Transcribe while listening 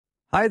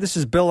Hi, this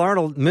is Bill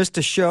Arnold. Missed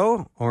a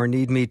show or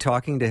need me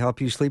talking to help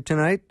you sleep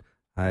tonight?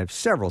 I have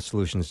several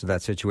solutions to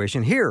that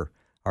situation. Here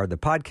are the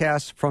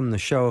podcasts from the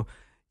show.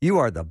 You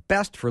are the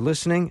best for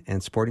listening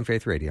and supporting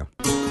Faith Radio.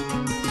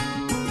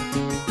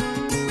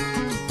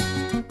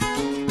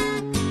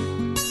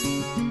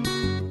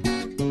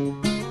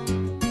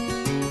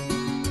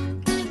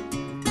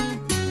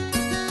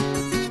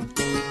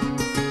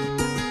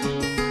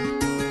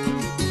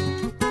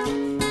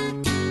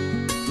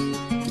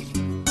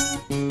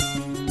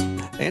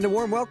 And a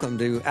warm welcome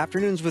to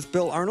Afternoons with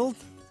Bill Arnold.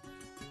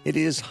 It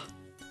is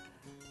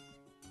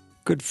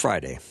Good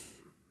Friday.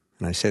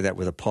 And I say that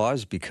with a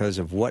pause because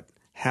of what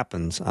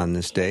happens on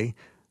this day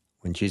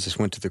when Jesus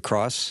went to the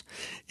cross.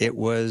 It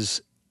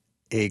was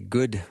a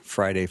Good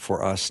Friday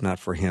for us, not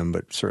for him,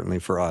 but certainly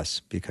for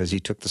us, because he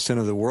took the sin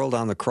of the world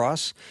on the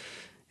cross.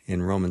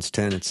 In Romans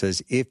 10, it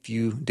says, if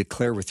you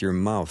declare with your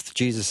mouth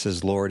Jesus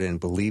is Lord and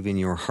believe in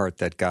your heart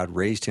that God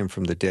raised him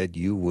from the dead,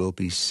 you will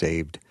be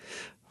saved.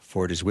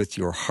 For it is with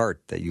your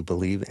heart that you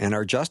believe and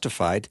are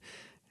justified,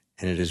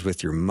 and it is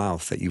with your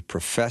mouth that you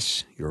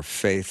profess your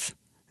faith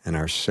and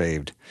are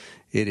saved.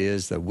 It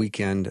is the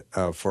weekend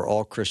for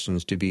all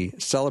Christians to be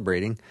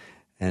celebrating,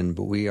 and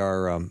we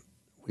are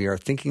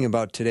thinking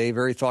about today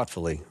very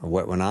thoughtfully of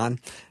what went on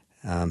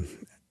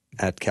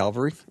at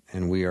Calvary,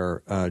 and we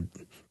are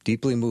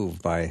deeply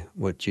moved by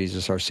what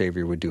Jesus, our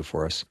Savior, would do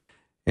for us.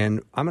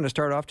 And I'm going to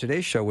start off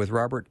today's show with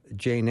Robert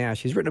J.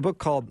 Nash. He's written a book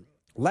called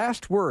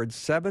Last Words,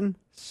 7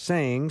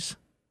 Sayings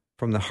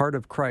from the Heart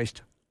of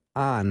Christ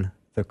on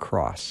the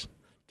Cross.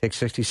 Take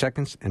 60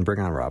 seconds and bring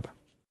on Rob.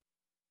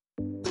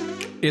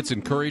 It's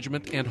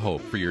encouragement and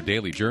hope for your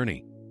daily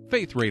journey.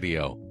 Faith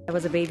Radio. I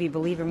was a baby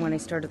believer when I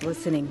started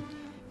listening,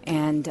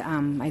 and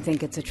I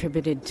think it's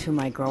attributed to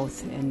my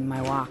growth in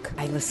my walk.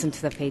 I listen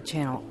to the Faith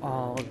Channel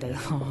all day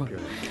long,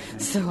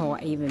 so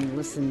I even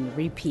listen,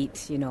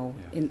 repeat,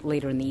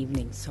 later in the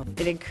evening. So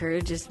it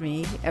encourages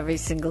me every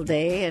single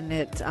day, and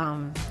it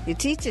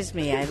teaches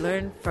me. I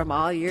learn from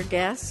all your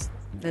guests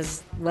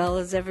as well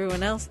as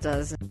everyone else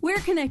does. We're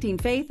connecting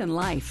faith and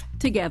life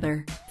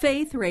together.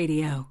 Faith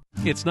Radio.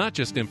 It's not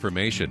just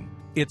information,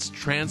 it's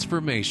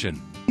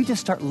transformation. You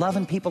just start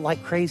loving people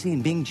like crazy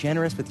and being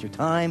generous with your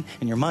time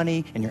and your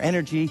money and your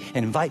energy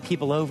and invite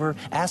people over,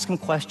 ask them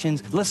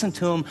questions, listen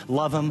to them,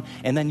 love them,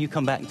 and then you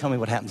come back and tell me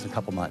what happens in a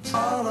couple months.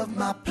 All of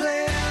my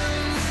plans,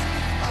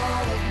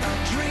 all of my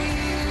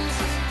dreams,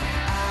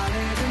 I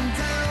lay them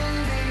down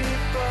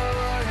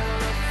before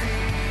your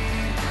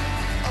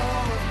feet.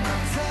 All of my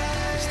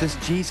time. It's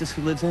this Jesus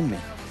who lives in me,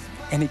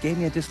 and he gave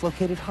me a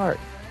dislocated heart.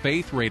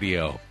 Faith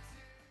Radio.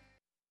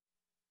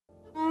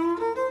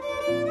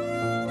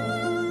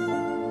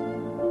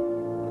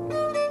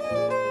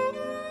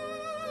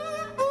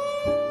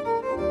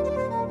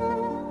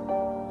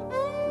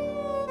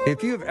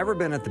 If you have ever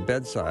been at the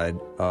bedside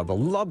of a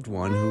loved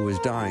one who is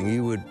dying,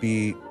 you would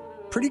be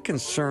pretty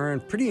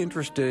concerned, pretty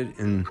interested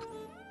in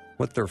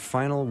what their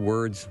final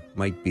words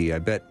might be. I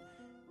bet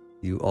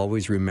you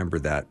always remember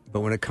that.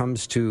 But when it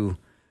comes to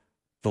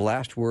the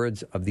last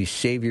words of the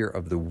Savior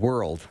of the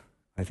world,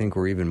 I think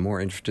we're even more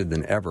interested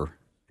than ever.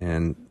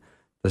 And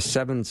the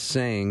 7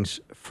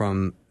 sayings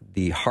from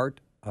the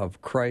heart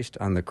of Christ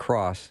on the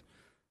cross,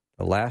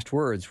 the last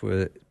words,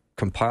 were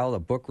compiled, a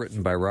book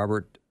written by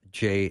Robert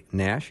J.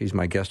 Nash. He's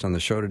my guest on the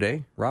show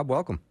today. Rob,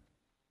 welcome.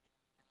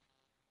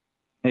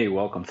 Hey,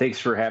 welcome. Thanks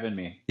for having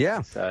me.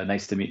 Yeah. It's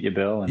nice to meet you,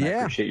 Bill, and I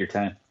appreciate your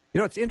time.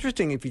 It's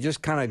interesting if you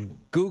just kind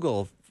of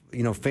Google,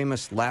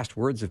 famous last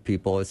words of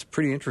people. It's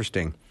pretty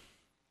interesting.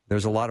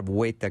 There's a lot of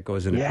weight that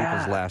goes into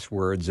people's last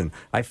words, and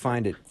I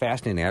find it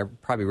fascinating. I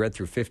probably read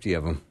through 50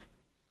 of them.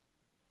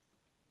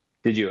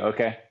 Did you?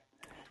 Okay.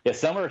 Yeah,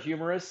 some are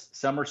humorous,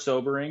 some are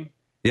sobering.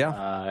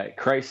 Yeah.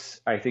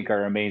 Christ, I think,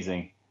 are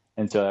amazing.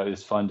 And so it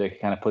was fun to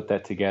kind of put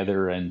that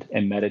together and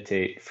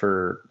meditate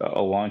for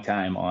a long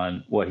time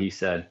on what he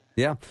said.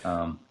 Yeah.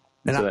 I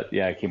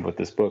came up with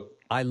this book.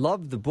 I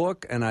love the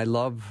book, and I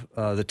love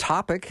the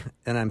topic,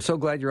 and I'm so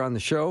glad you're on the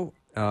show.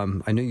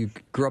 I know you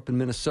grew up in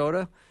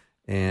Minnesota,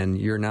 and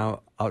you're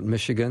now out in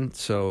Michigan.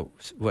 So,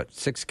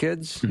 6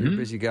 kids? Mm-hmm. You're a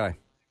busy guy.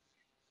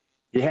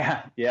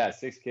 Yeah,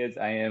 6 kids.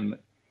 I am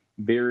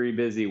very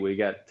busy. We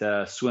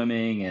got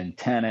swimming and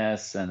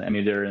tennis, and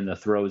they're in the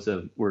throes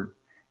of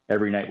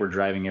every night we're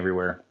driving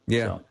everywhere.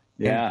 Yeah. So,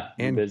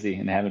 and busy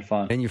and having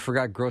fun. And you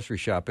forgot grocery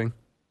shopping.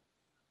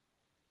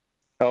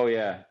 Oh,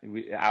 yeah.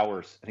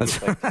 Hours. I think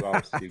it's like 2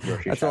 hours to do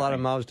grocery That's shopping. a lot of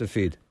mouths to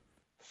feed.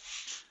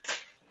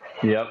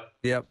 Yep.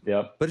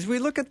 But as we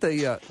look at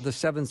the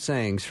 7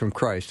 sayings from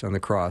Christ on the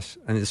cross,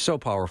 and it's so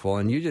powerful,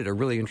 and you did a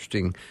really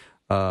interesting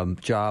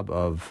job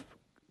of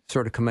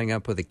sort of coming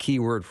up with a key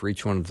word for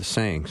each one of the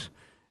sayings.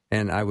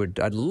 And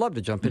I'd love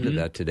to jump into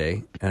that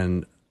today.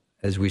 And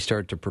as we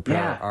start to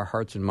prepare our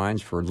hearts and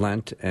minds for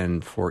Lent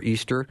and for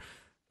Easter,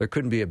 there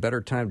couldn't be a better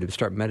time to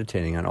start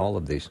meditating on all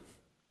of these.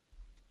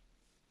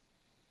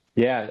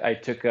 Yeah, I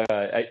took,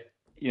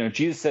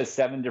 Jesus says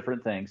 7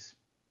 different things,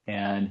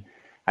 and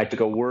I took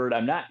a word.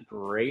 I'm not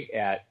great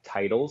at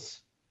titles,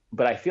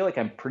 but I feel like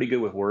I'm pretty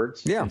good with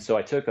words. Yeah. And so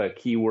I took a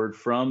key word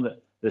from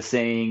the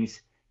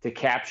sayings to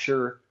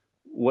capture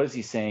what is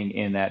he saying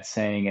in that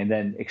saying, and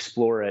then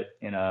explore it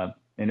in a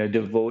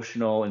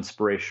devotional,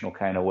 inspirational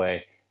kind of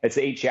way. It's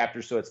 8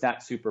 chapters, so it's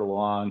not super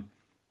long.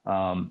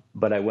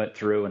 But I went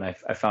through and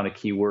I found a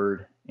key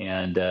word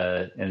and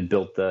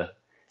built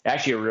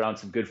actually around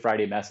some Good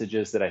Friday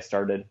messages that I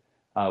started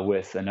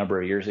with a number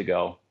of years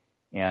ago,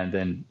 and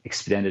then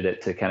extended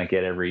it to kind of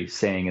get every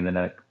saying and then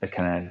a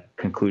kind of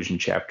conclusion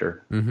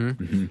chapter. Mm-hmm.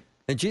 Mm-hmm.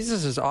 And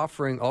Jesus is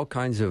offering all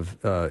kinds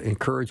of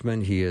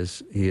encouragement. He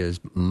is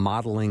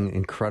modeling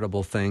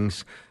incredible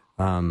things.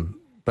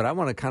 But I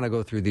want to kind of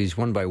go through these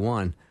one by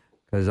one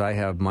because I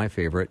have my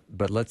favorite.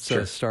 But let's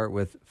start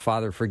with,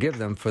 Father, forgive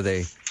them, for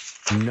they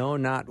know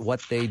not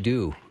what they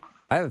do.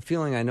 I have a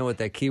feeling I know what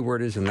that key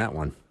word is in that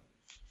one.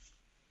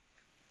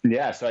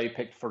 Yeah, so I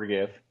picked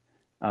forgive.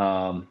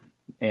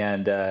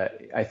 And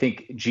I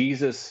think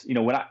Jesus,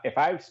 if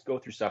I go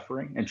through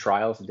suffering and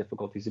trials and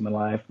difficulties in my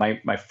life,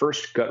 my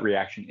first gut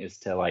reaction is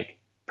to like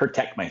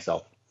protect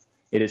myself.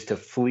 It is to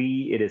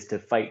flee. It is to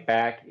fight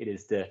back. It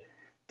is to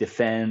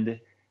defend.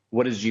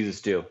 What does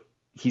Jesus do?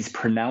 He's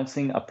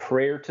pronouncing a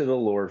prayer to the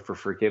Lord for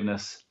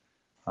forgiveness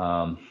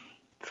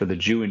for the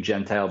Jew and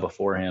Gentile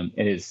before him.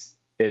 It's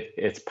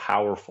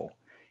powerful.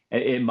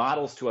 It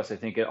models to us, I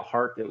think, a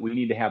heart that we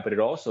need to have, but it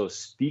also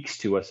speaks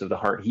to us of the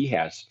heart he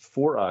has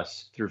for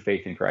us through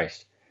faith in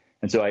Christ.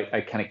 And so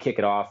I kind of kick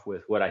it off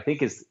with what I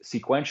think is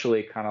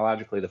sequentially,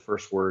 chronologically, the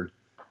first word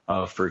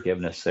of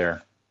forgiveness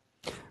there.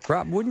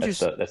 Rob,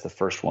 that's the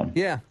first one.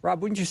 Yeah,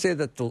 Rob, wouldn't you say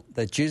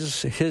that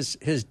Jesus,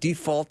 his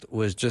default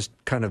was just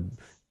kind of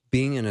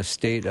being in a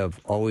state of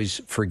always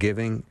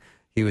forgiving?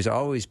 He was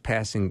always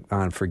passing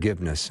on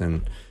forgiveness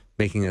and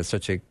making it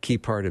such a key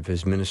part of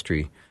his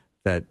ministry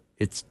that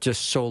it's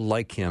just so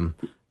like him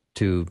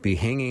to be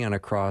hanging on a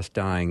cross,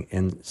 dying,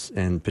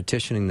 and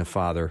petitioning the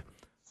Father,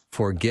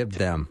 forgive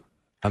them.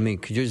 I mean,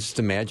 could you just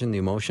imagine the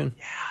emotion?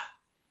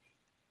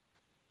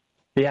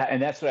 Yeah,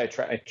 and that's what I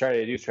try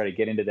to do, is try to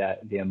get into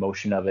the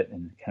emotion of it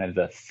and kind of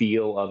the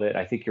feel of it.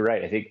 I think you're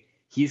right. I think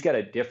he's got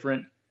a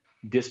different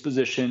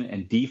disposition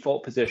and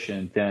default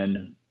position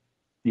than,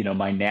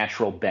 my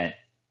natural bent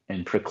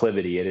and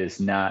proclivity. It is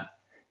not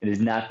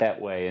that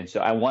way. And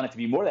so I want it to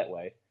be more that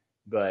way.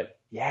 But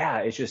yeah,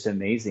 it's just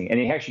amazing. And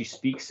he actually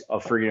speaks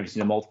of forgiveness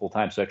multiple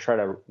times. So I try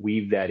to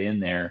weave that in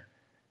there.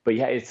 But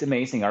yeah, it's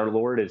amazing. Our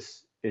Lord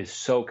is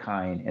so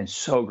kind and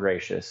so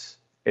gracious.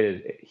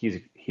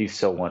 He's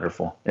so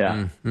wonderful.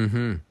 Yeah.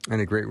 Mm-hmm.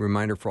 And a great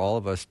reminder for all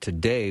of us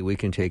today, we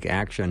can take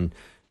action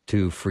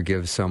to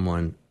forgive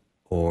someone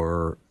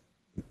or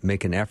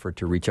make an effort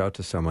to reach out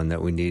to someone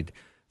that we need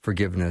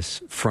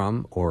forgiveness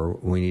from, or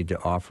we need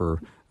to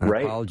offer an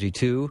apology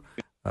to.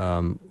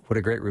 What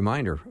a great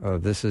reminder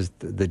of this is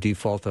the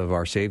default of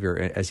our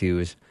Savior. As he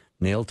was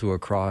nailed to a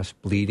cross,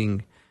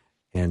 bleeding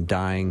and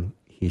dying,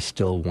 he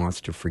still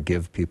wants to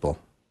forgive people.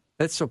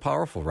 That's so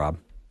powerful, Rob.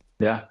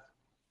 Yeah.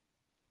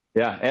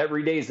 Yeah.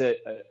 Every day is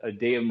a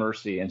day of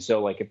mercy. And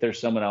so like, if there's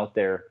someone out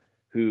there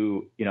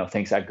who,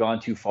 thinks I've gone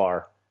too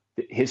far,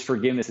 his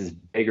forgiveness is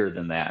bigger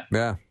than that.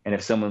 Yeah. And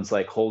if someone's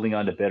like holding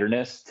on to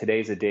bitterness,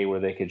 today's a day where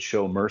they could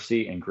show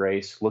mercy and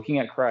grace, looking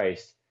at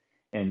Christ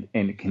and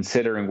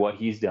considering what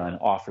he's done,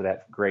 offer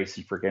that grace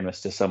and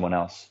forgiveness to someone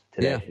else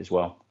today as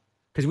well.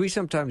 Because we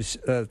sometimes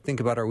think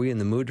about, are we in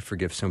the mood to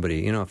forgive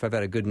somebody? If I've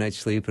had a good night's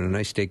sleep and a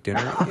nice steak dinner,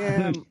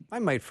 I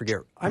might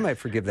forgive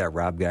that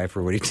Rob guy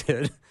for what he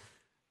did.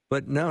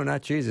 But no,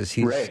 not Jesus.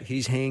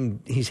 He's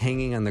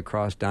hanging on the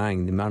cross,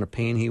 dying. The amount of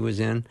pain he was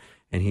in,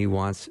 and he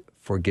wants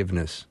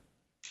forgiveness.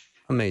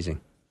 Amazing.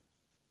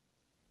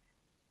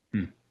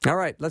 All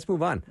right, let's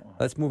move on.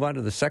 Let's move on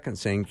to the second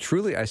saying.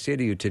 Truly, I say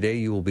to you, today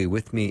you will be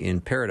with me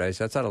in paradise.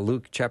 That's out of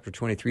Luke chapter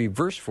 23,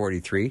 verse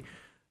 43.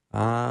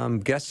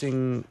 I'm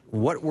guessing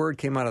what word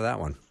came out of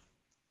that one?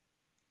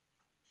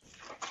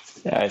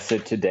 Yeah, I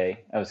said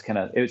today.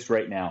 It was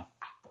right now.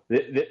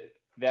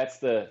 That's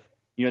that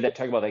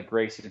talk about that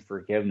grace and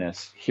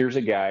forgiveness. Here's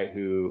a guy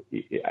who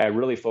I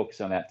really focus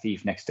on, that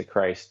thief next to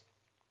Christ.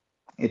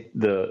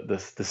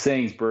 The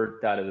saying's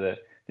birthed out of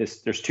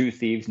there's 2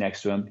 thieves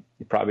next to him.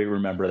 You probably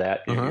remember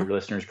that. Your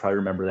listeners probably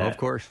remember that. Of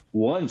course.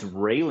 One's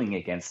railing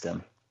against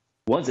him.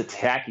 One's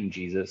attacking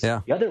Jesus.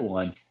 Yeah. The other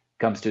one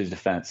comes to his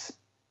defense.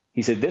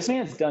 He said, this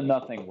man's done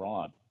nothing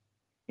wrong.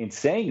 In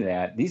saying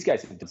that, these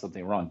guys have done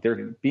something wrong.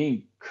 They're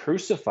being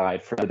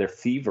crucified for their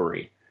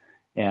thievery.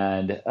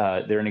 And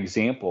they're an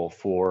example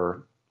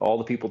for all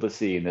the people to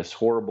see in this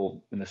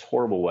horrible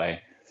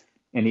way.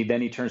 And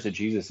he turns to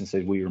Jesus and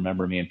says, will you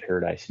remember me in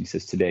paradise? And he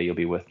says, today you'll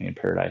be with me in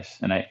paradise.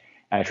 And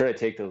I try to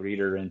take the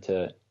reader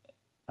into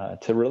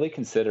to really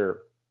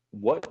consider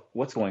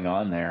what's going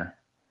on there.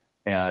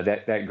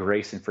 That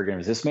grace and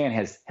forgiveness. This man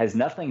has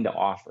nothing to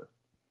offer.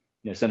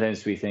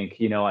 Sometimes we think,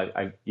 he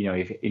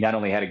not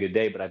only had a good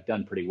day, but I've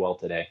done pretty well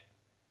today.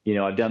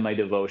 I've done my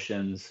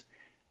devotions.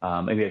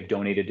 Maybe I've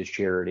donated to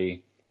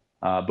charity.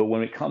 But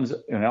when it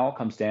all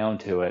comes down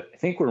to it, I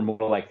think we're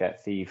more like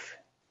that thief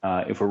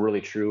if we're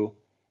really true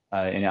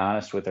and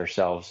honest with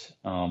ourselves.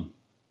 And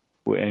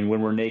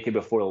when we're naked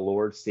before the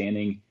Lord,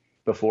 standing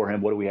before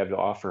him, what do we have to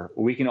offer?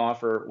 We can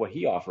offer what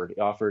he offered.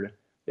 He offered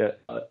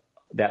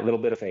that little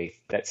bit of faith,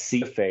 that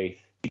seed of faith.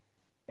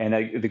 And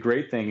the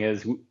great thing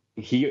is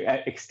he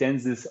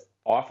extends this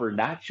offer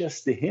not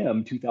just to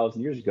him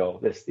 2,000 years ago,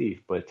 this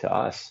thief, but to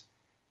us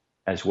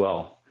as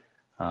well.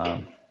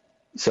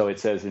 So it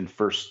says in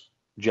 1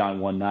 John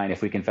 1:9,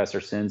 if we confess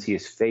our sins, he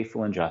is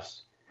faithful and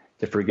just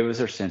to forgive us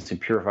our sins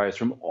and purify us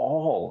from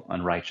all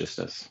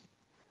unrighteousness.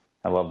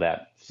 I love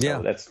that. So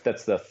Yeah.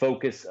 that's the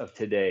focus of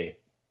today.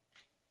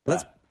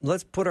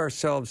 Let's put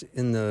ourselves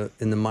in the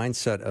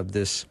mindset of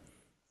this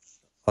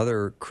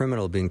other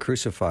criminal being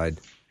crucified,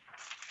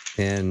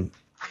 and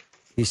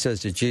he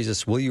says to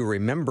Jesus, "Will you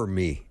remember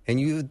me?" And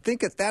you would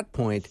think at that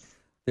point,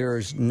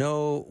 there's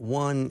no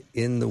one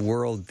in the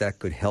world that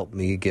could help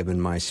me given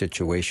my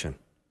situation.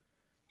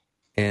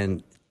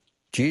 And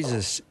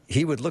Jesus,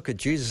 he would look at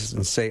Jesus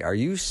and say, "Are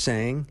you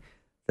saying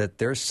that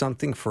there's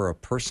something for a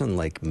person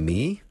like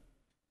me?"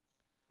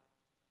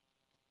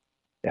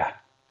 Yeah.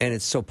 And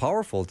it's so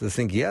powerful to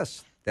think,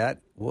 yes, that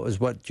was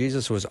what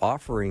Jesus was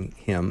offering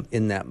him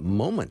in that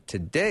moment.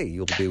 Today,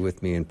 you'll be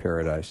with me in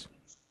paradise.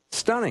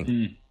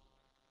 Stunning.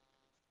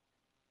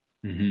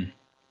 Mm-hmm.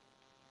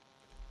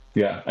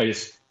 Yeah,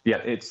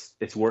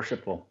 it's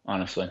worshipful,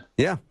 honestly.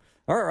 Yeah.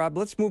 All right, Rob,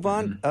 let's move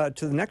on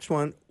to the next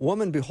one.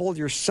 Woman, behold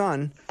your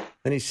son.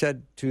 Then he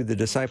said to the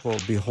disciple,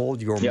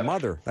 behold your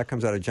mother. That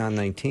comes out of John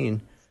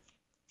 19.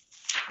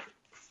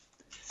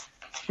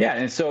 Yeah,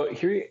 and so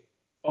here,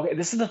 okay,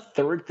 this is the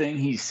third thing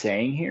he's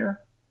saying here.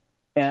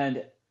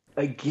 And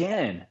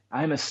again,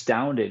 I'm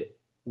astounded.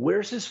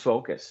 Where's his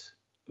focus?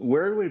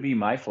 Where would be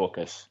my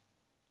focus?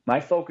 My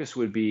focus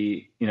would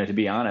be, to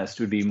be honest,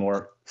 would be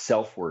more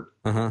self-word.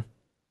 Uh-huh.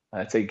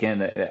 That's,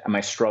 again,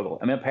 my struggle.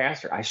 I'm a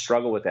pastor. I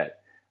struggle with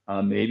that.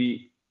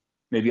 Maybe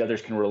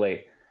others can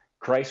relate.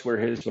 Christ, where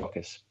his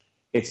focus?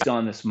 It's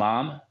on his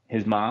mom,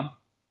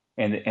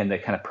 and the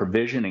kind of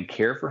provision and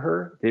care for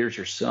her. There's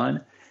your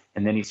son.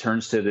 And then he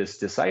turns to this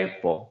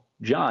disciple,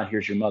 John,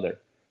 here's your mother.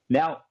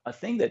 Now, a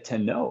thing that to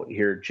note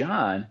here,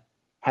 John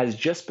has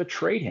just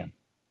betrayed him.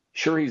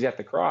 Sure, he's at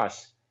the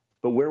cross,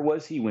 but where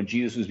was he when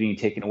Jesus was being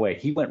taken away?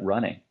 He went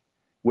running.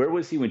 Where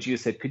was he when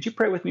Jesus said, could you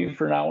pray with me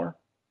for an hour?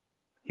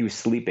 He was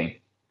sleeping.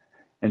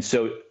 And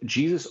so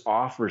Jesus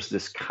offers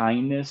this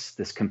kindness,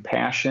 this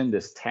compassion,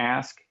 this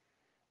task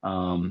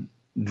that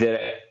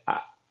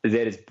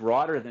is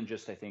broader than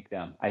just, I think,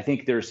 them. I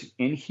think there's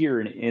in here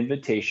an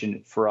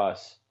invitation for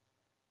us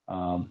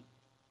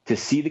to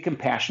see the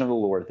compassion of the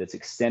Lord that's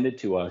extended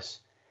to us.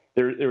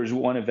 There was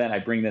one event, I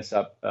bring this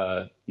up,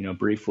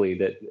 briefly,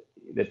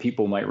 that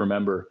people might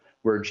remember,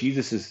 where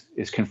Jesus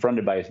is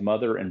confronted by his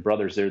mother and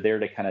brothers. They're there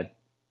to kind of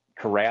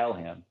corral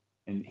him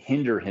and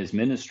hinder his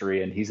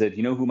ministry. And he said,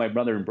 you know who my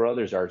mother and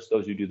brothers are? It's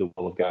those who do the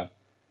will of God.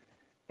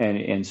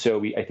 And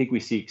so I think we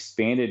see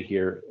expanded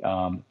here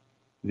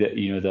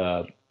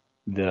the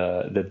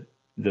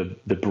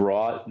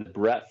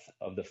breadth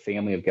of the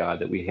family of God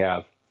that we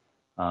have.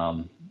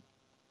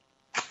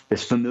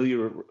 This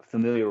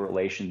familiar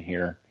relation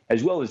here,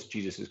 as well as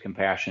Jesus'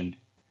 compassion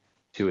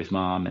to his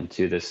mom and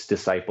to this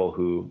disciple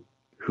who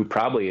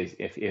probably is,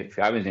 if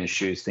I was in his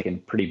shoes, thinking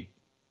pretty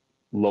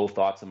low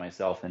thoughts of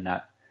myself and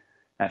not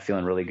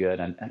feeling really good.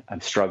 I'm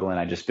struggling.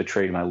 I just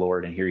betrayed my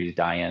Lord, and here he's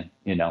dying.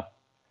 So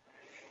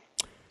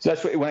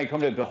that's when I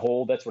come to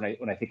behold. That's when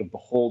I think of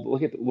behold.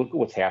 Look at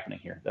what's happening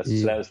here.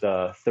 So that was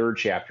the third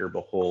chapter.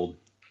 Behold.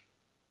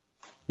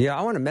 Yeah,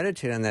 I want to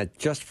meditate on that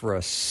just for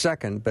a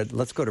second, but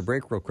let's go to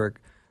break real quick.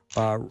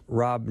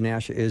 Rob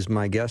Nash is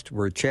my guest.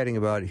 We're chatting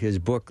about his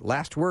book,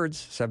 Last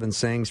Words, 7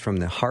 Sayings from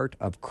the Heart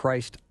of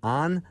Christ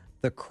on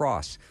the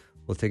Cross.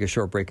 We'll take a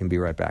short break and be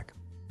right back.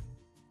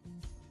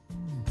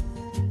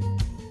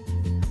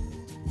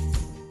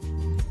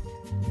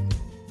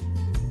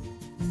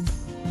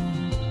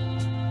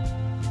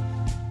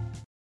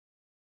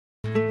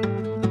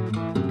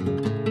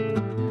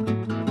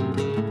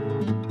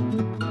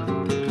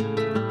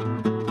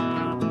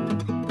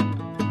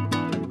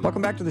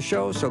 Welcome back to the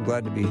show. So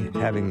glad to be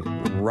having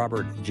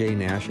Robert J.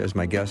 Nash as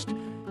my guest.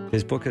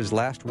 His book is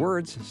Last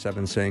Words,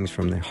 7 Sayings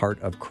from the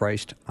Heart of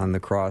Christ on the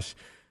Cross.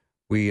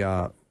 We,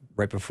 right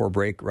before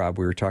break, Rob,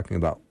 we were talking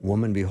about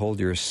woman, behold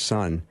your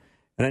son.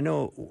 And I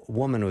know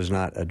woman was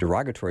not a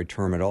derogatory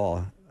term at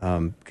all,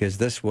 because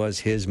this was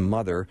his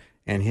mother,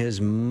 and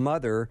his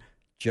mother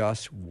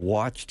just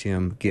watched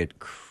him get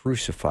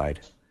crucified.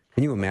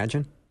 Can you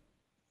imagine?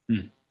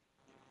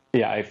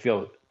 Yeah, I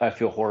feel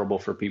horrible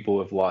for people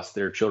who have lost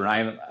their children.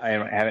 I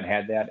haven't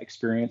had that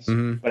experience,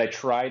 but I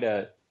try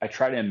to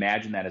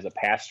imagine that as a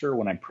pastor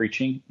when I'm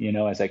preaching,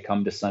 as I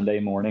come to Sunday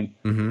morning,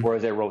 or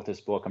as I wrote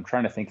this book. I'm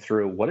trying to think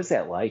through, what is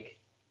that like?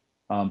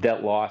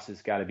 That loss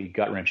has got to be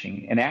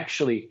gut-wrenching. And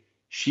actually,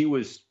 she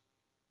was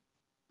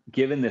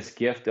given this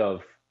gift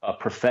of a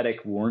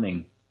prophetic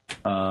warning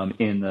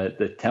in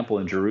the temple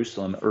in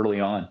Jerusalem early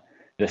on.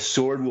 The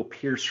sword will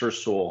pierce her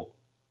soul.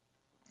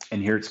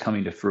 And here it's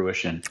coming to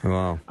fruition.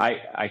 Wow.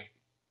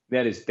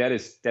 That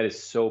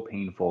is so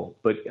painful.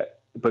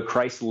 But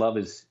Christ's love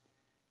is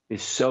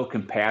so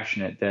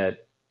compassionate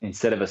that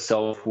instead of a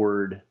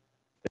self-word,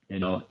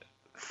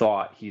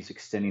 thought, he's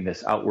extending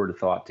this outward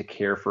thought to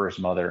care for his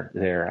mother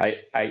there. I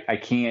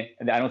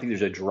don't think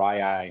there's a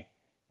dry eye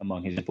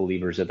among his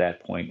believers at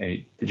that point.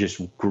 And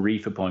just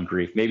grief upon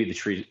grief. Maybe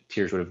the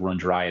tears would have run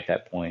dry at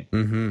that point.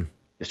 Mm-hmm.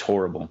 Just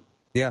horrible.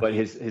 Yeah. But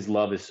his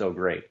love is so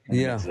great.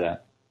 Yeah.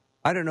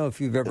 I don't know if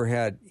you've ever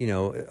had,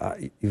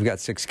 you've got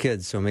 6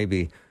 kids, so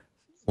maybe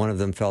one of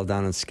them fell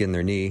down and skinned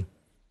their knee.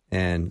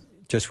 And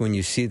just when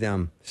you see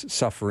them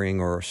suffering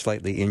or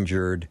slightly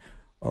injured,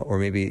 or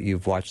maybe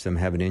you've watched them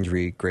have an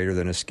injury greater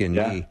than a skinned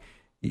knee,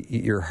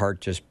 your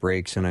heart just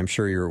breaks. And I'm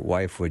sure your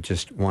wife would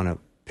just want to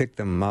pick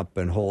them up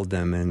and hold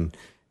them and,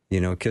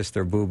 kiss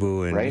their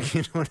boo-boo. And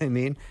you know what I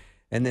mean?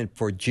 And then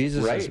for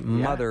Jesus'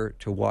 mother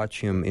to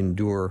watch him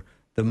endure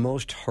the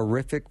most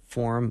horrific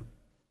form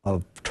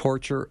of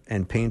torture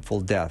and painful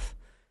death,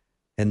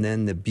 and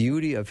then the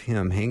beauty of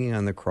him hanging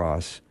on the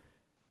cross,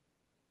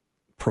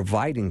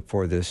 providing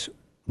for this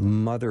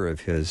mother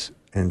of his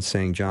and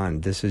saying, John,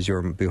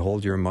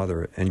 behold your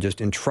mother, and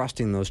just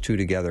entrusting those two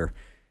together.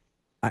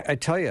 I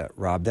tell you,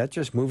 Rob, that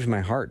just moves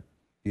my heart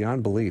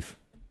beyond belief.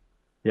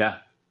 Yeah.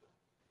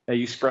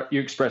 You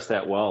expressed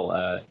that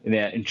well, in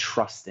that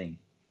entrusting.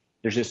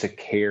 There's just a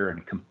care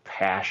and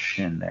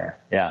compassion there.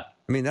 Yeah.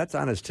 I mean, that's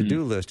on his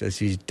to-do list as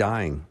he's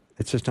dying.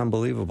 It's just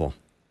unbelievable.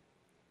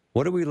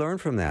 What do we learn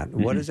from that?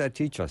 Mm-hmm. What does that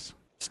teach us?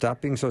 Stop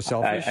being so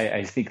selfish?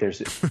 I think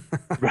there's...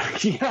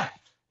 yeah,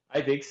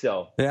 I think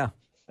so. Yeah.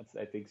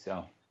 I think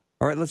so.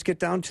 All right, let's get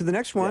down to the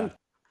next one. Yeah.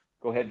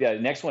 Go ahead. Yeah, the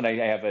next one I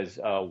have is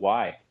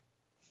why?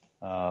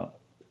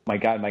 My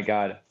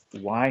God,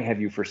 why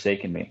have you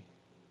forsaken me?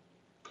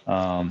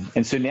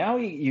 And so now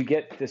you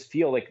get this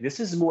feel like this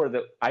is more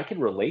that I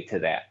can relate to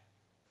that.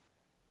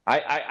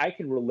 I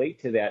can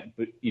relate to that,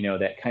 but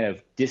that kind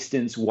of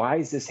distance. Why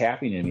is this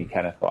happening to me?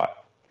 Kind of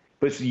thought.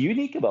 But what's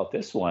unique about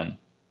this one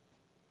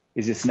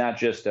is it's not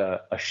just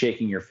a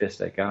shaking your fist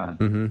at God.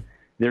 Mm-hmm.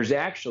 There's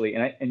actually,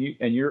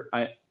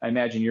 I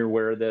imagine you're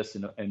aware of this,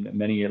 and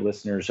many of your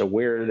listeners are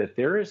aware that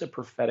there is a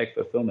prophetic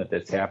fulfillment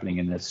that's happening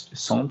in this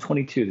Psalm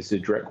 22. This is a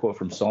direct quote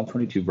from Psalm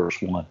 22,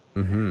 verse 1.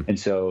 Mm-hmm. And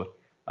so,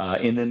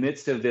 in the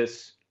midst of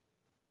this,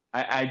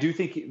 I do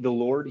think the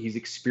Lord, he's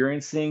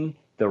experiencing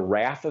the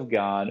wrath of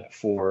God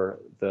for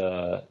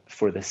the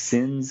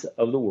sins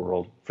of the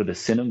world, for the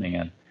sin of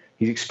man.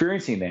 He's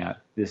experiencing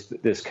that,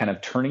 this kind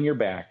of turning your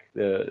back,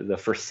 the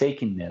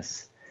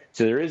forsakenness.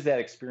 So there is that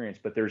experience,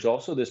 but there's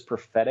also this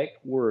prophetic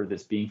word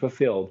that's being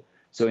fulfilled.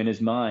 So in his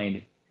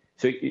mind,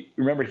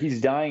 remember, he's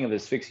dying of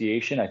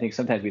asphyxiation. I think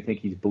sometimes we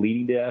think he's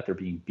bleeding to death or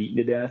being beaten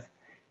to death.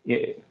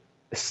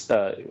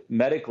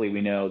 Medically,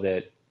 we know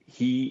that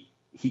he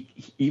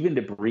even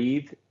to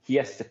breathe, he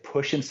has to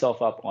push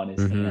himself up on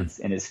his hands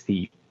and his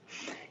feet.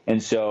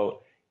 And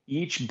so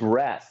each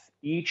breath,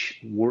 each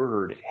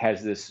word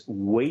has this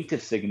weight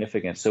of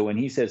significance. So when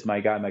he says, my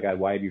God,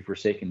 why have you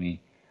forsaken me?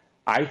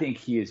 I think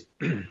he is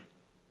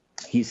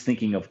he's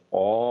thinking of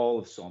all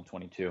of Psalm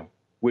 22,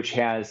 which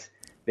has,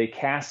 they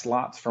cast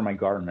lots for my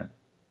garment.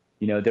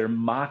 They're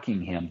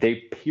mocking him. They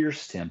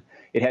pierced him.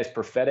 It has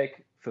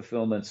prophetic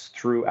fulfillments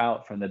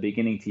throughout from the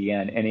beginning to the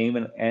end, and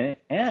even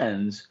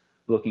ends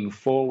looking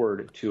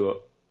forward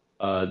to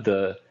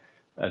the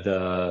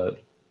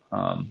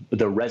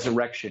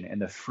resurrection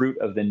and the fruit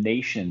of the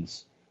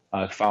nations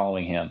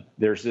following him.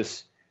 There's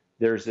this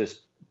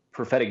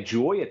prophetic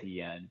joy at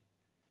the end.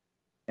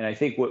 And I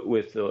think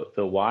with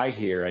the why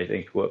here, I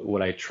think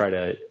what I try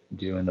to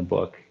do in the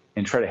book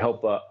and try to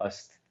help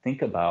us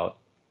think about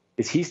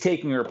is he's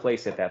taking our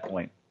place at that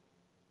point.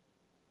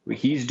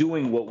 He's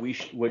doing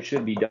what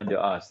should be done to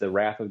us. The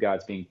wrath of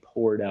God's being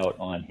poured out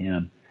on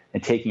him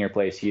and taking our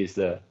place. He is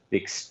the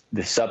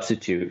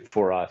substitute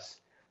for us,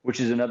 which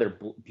is another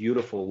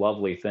beautiful,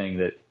 lovely thing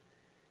that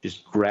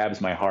just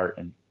grabs my heart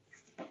and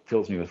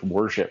fills me with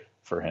worship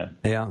for him.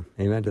 Yeah,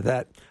 amen to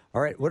that.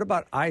 All right, what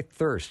about I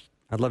thirst?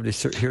 I'd love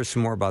to hear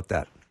some more about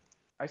that.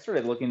 I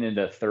started looking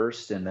into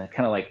thirst and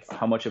kind of like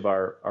how much of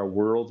our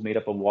world's made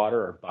up of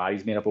water, our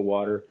body's made up of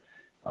water.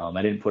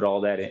 I didn't put all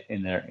that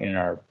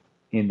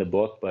in the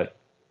book, but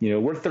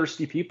we're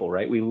thirsty people,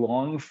 right? We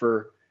long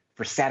for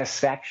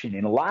satisfaction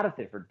in a lot of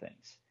different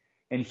things.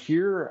 And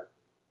here,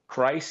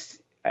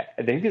 Christ, I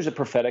think there's a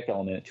prophetic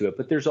element to it,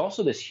 but there's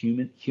also this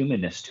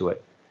humanness to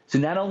it. So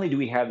not only do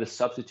we have the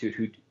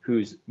substitute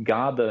who's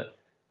God,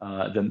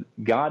 the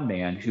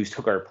God-man who's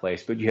took our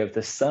place, but you have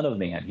the Son of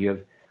Man. You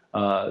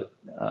have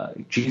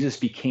Jesus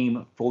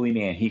became fully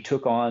man. He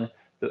took on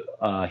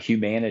the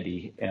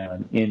humanity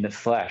in the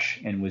flesh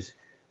and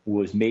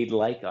was made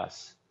like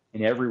us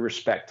in every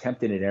respect,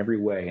 tempted in every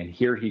way. And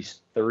here he's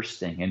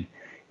thirsting,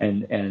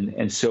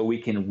 and so we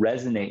can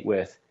resonate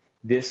with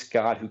this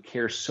God who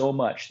cares so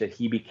much that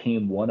he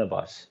became one of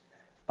us.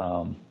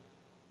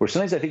 Where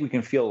sometimes I think we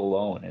can feel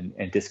alone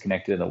and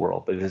disconnected in the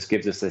world, but this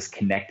gives us this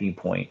connecting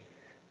point.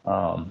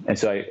 And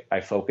so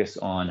I focus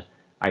on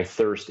I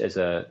thirst as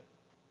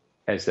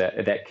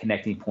that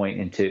connecting point,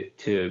 and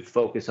to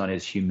focus on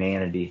his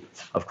humanity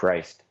of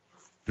Christ.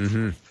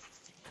 Mm-hmm.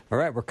 All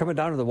right, we're coming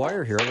down to the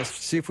wire here. Let's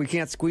see if we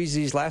can't squeeze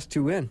these last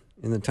two in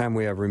the time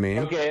we have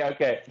remaining.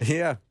 Okay.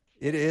 Yeah,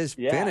 it is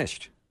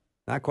finished.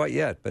 Not quite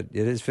yet, but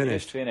it is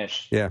finished. It is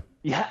finished. Yeah.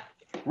 Yeah.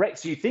 Right.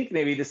 So you think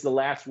maybe this is the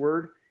last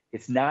word.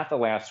 It's not the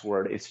last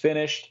word. It's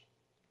finished.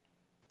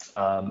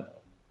 I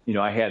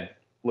had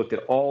looked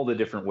at all the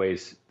different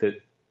ways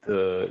that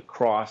the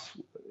cross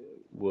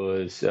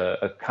was,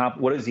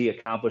 what is he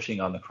accomplishing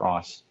on the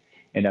cross?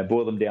 And I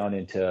boiled them down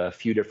into a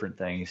few different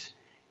things.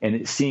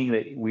 And seeing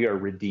that we are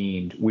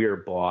redeemed, we are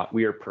bought,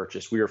 we are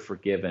purchased, we are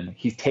forgiven.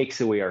 He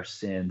takes away our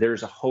sin.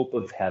 There's a hope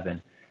of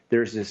heaven.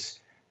 There's this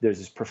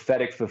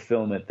prophetic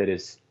fulfillment that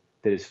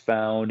is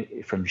found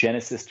from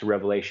Genesis to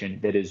Revelation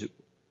that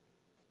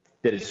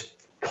is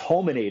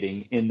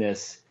culminating in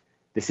this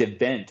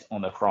event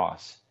on the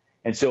cross.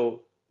 And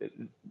so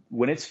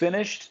when it's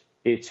finished,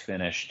 it's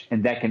finished.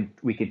 And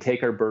we can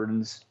take our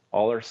burdens,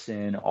 all our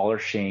sin, all our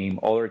shame,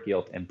 all our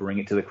guilt, and bring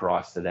it to the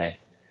cross today.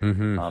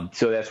 Mm-hmm.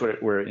 So that's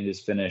where it is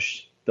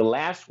finished. The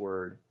last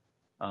word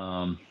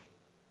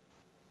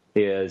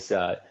is,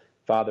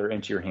 Father,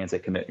 into your hands I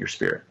commit your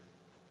spirit.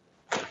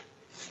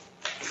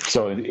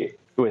 So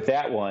with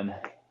that one,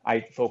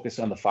 I focus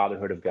on the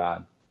fatherhood of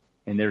God.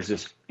 And there's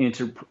this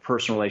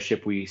interpersonal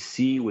relationship we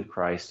see with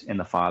Christ and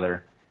the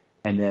Father.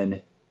 And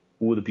then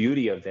the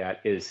beauty of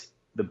that is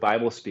the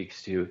Bible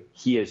speaks to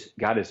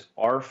God is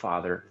our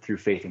Father through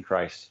faith in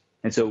Christ.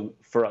 And so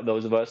for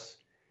those of us,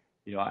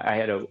 I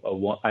have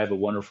a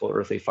wonderful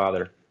earthly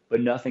father,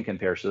 but nothing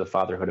compares to the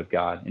fatherhood of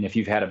God. And if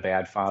you've had a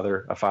bad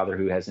father, a father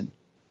who hasn't,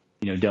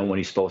 done what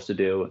he's supposed to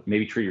do,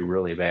 maybe treat you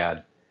really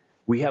bad,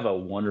 we have a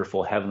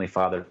wonderful heavenly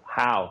Father.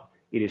 How?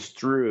 It is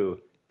through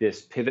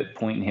this pivot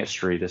point in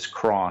history, this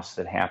cross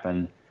that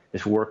happened,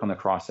 this work on the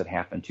cross that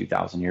happened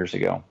 2,000 years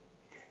ago.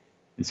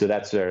 And so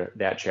that's where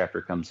that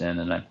chapter comes in.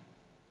 And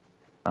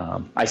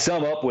I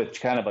sum up with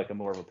kind of like a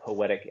more of a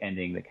poetic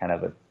ending, that kind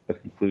of a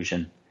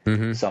conclusion,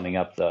 summing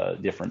up the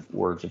different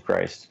words of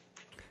Christ.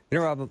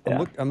 Rob,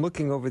 I'm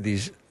looking over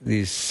these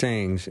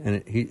sayings,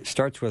 and he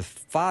starts with,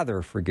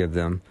 Father, forgive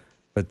them.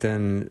 But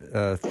then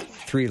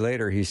 3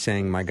 later, he's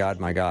saying, my God,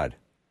 my God.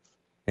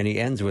 And he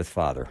ends with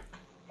Father.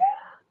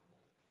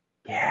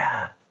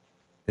 Yeah.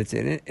 It's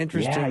an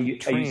interesting you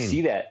train.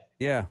 see that.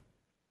 Yeah.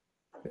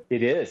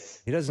 It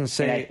is. He doesn't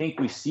say, and I think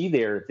we see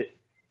there that,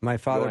 my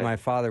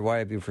Father, why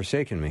have you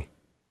forsaken me?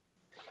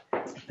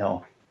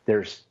 No,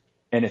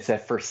 and it's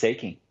that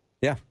forsaking.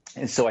 Yeah.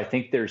 And so I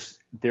think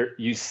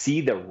you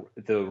see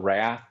the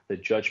wrath, the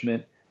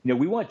judgment.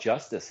 We want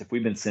justice if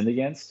we've been sinned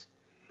against,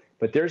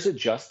 but there's a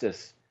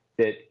justice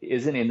that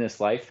isn't in this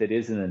life, that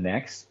is in the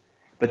next.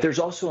 But there's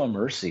also a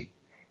mercy.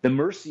 The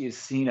mercy is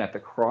seen at the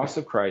cross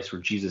of Christ,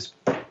 where Jesus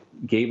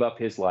gave up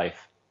his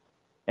life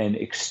and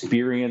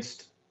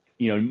experienced,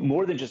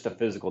 more than just a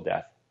physical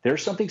death.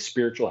 There's something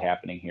spiritual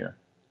happening here.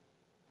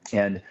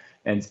 And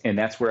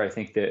that's where I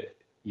think that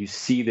you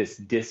see this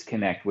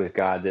disconnect with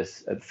God,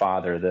 this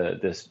Father,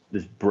 this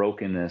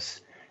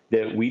brokenness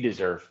that we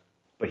deserve,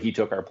 but he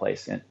took our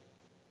place in.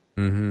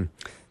 Mm-hmm.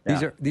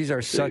 These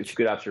are such, it's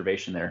good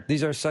observation there.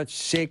 These are such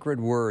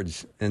sacred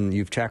words, and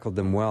you've tackled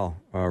them well,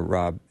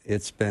 Rob.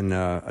 It's been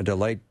a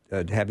delight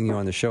having you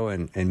on the show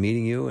and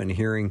meeting you and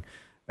hearing,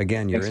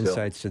 again, your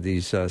insights to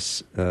these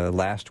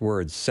last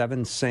words.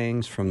 7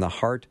 sayings from the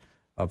heart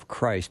of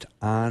Christ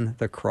on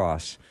the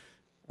cross.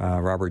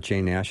 Robert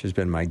J. Nash has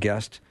been my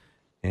guest.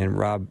 And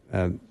Rob,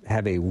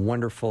 have a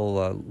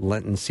wonderful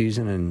Lenten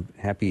season and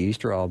happy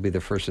Easter. I'll be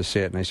the first to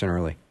say it nice and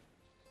early.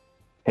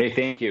 Hey,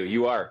 thank you.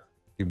 You are.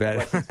 You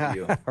bet.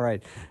 You. All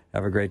right.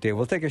 Have a great day.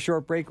 We'll take a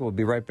short break. We'll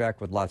be right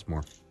back with lots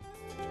more.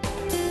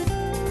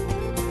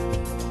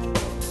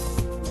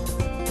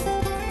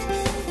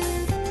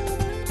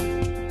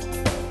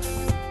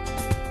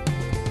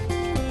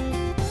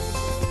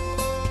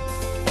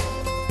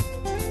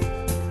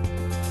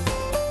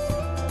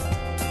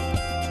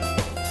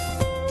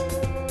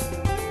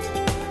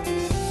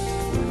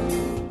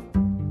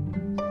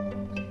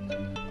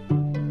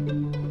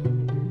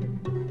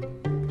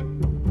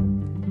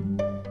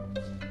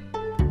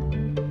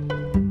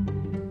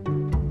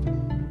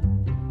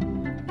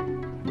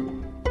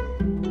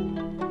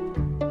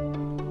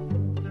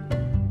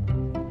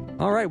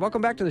 All right,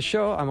 welcome back to the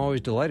show. I'm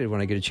always delighted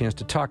when I get a chance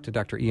to talk to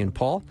Dr. Ian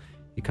Paul.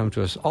 He comes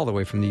to us all the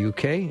way from the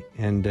UK,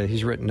 and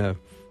he's written a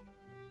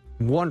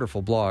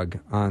wonderful blog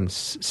on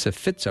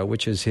Sefitza,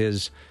 which is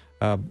his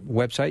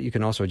website. You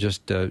can also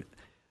just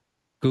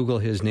Google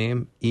his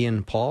name,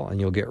 Ian Paul, and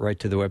you'll get right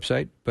to the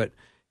website. But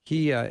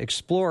he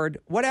explored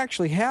what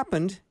actually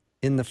happened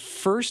in the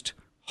first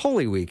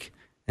Holy Week.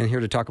 And here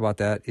to talk about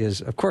that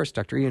is, of course,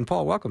 Dr. Ian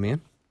Paul. Welcome,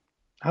 Ian.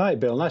 Hi,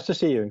 Bill. Nice to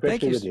see you. And great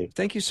to be with you.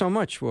 Thank you so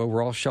much. Well,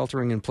 we're all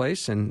sheltering in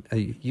place, and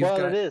it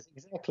is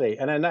exactly.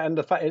 And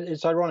the fact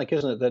it's ironic,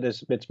 isn't it, that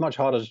it's much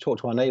harder to talk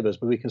to our neighbours,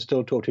 but we can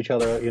still talk to each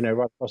other,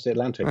 right across the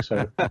Atlantic.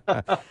 So,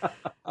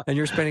 and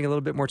you're spending a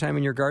little bit more time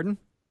in your garden?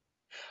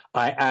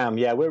 I am.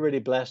 Yeah, we're really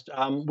blessed.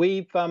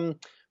 We've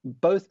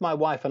both my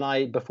wife and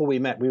I, before we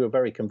met, we were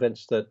very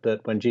convinced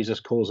that when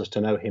Jesus calls us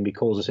to know Him, He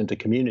calls us into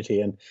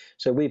community, and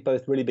so we've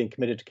both really been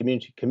committed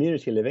to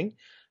community living.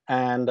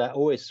 And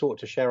always sought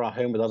to share our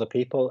home with other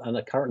people.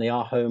 And currently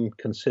our home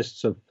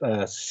consists of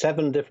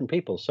 7 different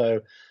people. So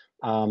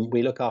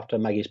We look after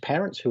Maggie's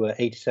parents, who are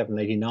 87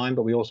 and 89,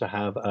 but we also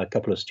have a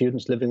couple of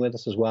students living with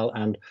us as well,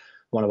 and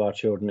one of our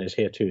children is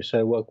here too.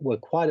 So we're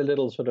quite a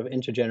little sort of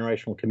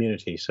intergenerational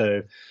community.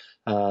 So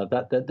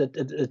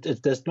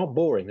it's not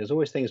boring. There's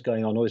always things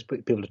going on, always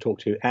people to talk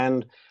to.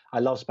 And I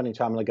love spending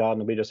time in the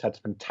garden. We just had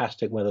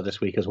fantastic weather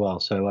this week as well.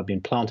 So I've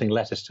been planting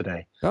lettuce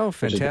today. Oh,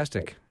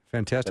 fantastic.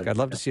 Fantastic. I'd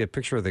love to see a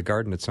picture of the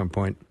garden at some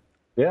point.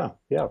 Yeah,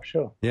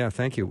 sure. Yeah,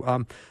 thank you.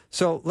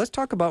 So let's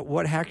talk about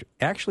what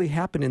actually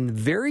happened in the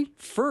very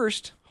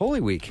first Holy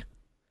Week.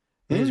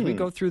 As we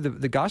go through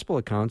the gospel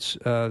accounts,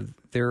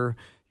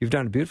 you've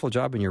done a beautiful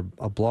job in your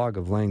blog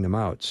of laying them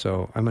out.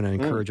 So I'm going to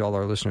encourage all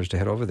our listeners to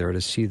head over there to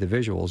see the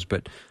visuals.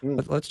 But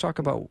let's talk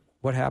about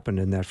what happened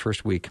in that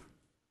first week.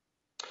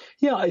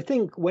 Yeah, I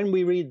think when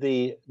we read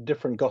the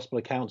different gospel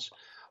accounts,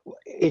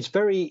 it's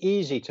very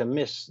easy to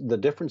miss the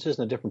differences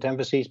and the different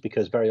emphases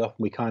because very often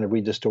we kind of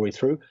read the story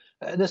through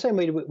the same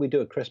way we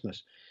do at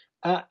Christmas.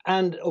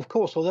 And of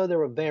course, although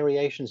there are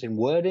variations in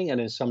wording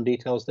and in some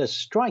details, there's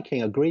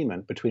striking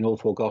agreement between all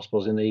four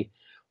Gospels in the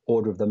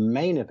order of the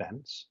main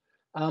events.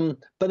 But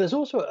there's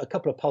also a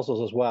couple of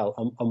puzzles as well.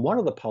 And one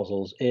of the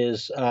puzzles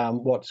is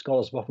what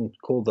scholars have often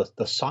called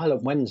the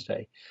Silent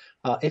Wednesday.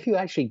 If you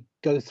actually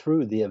go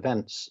through the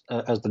events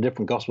as the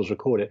different Gospels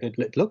record it,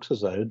 it looks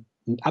as though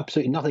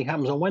absolutely nothing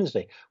happens on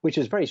Wednesday, which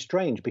is very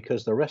strange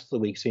because the rest of the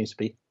week seems to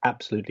be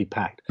absolutely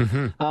packed.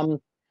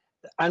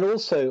 And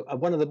also,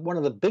 one of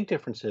the big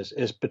differences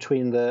is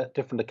between the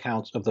different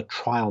accounts of the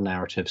trial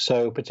narrative.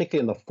 So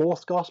particularly in the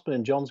fourth Gospel,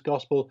 in John's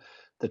Gospel,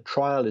 the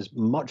trial is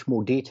much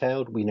more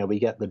detailed. We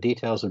get the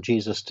details of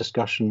Jesus'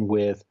 discussion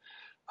with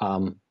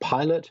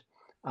Pilate,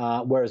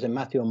 whereas in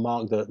Matthew and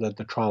Mark,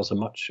 the trials are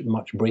much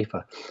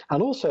briefer.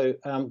 And also,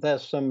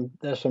 there's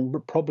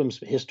some problems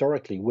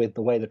historically with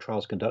the way the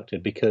trial's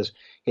conducted, because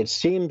it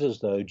seems as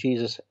though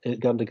Jesus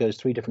undergoes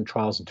three different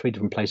trials in three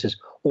different places,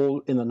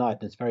 all in the night,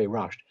 and it's very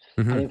rushed.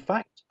 And in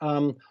fact,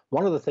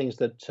 one of the things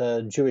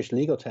that Jewish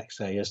legal texts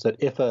say is that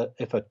if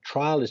a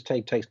trial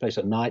takes place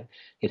at night,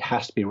 it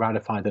has to be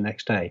ratified the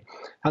next day.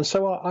 And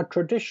so our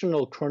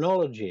traditional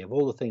chronology of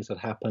all the things that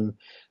happen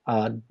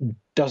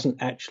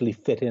doesn't actually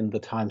fit in the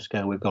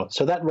timescale we've got.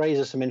 So that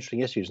raises some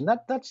interesting issues. And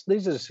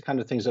these are the kind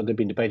of things that have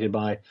been debated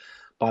by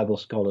Bible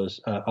scholars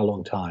a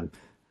long time.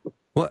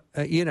 Well,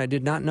 Ian, I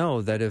did not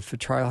know that if a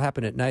trial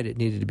happened at night, it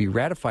needed to be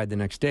ratified the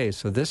next day.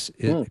 So this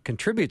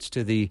contributes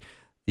to the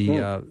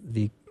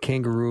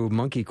kangaroo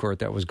monkey court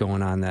that was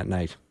going on that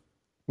night.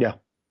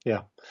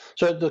 Yeah.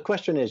 So the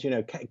question is,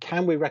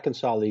 can we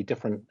reconcile the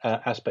different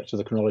aspects of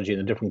the chronology in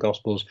the different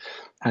Gospels,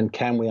 and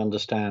can we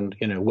understand,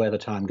 where the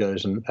time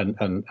goes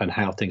and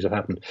how things have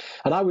happened?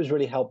 And I was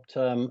really helped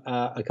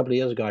a couple of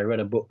years ago. I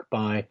read a book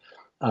by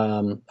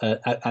an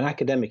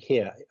academic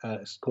here.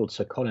 It's called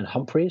Sir Colin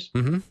Humphreys,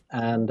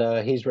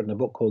 and he's written a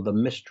book called The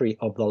Mystery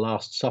of the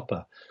Last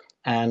Supper.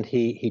 And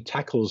he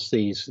tackles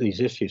these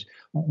issues.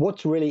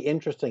 What's really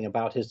interesting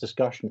about his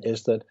discussion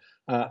is that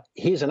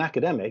he's an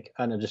academic,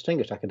 and a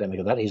distinguished academic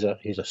of that. He's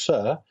a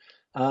sir,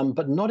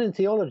 but not in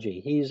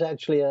theology. He's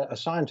actually a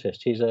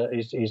scientist. He's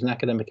an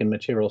academic in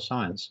material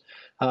science,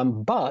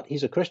 but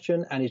he's a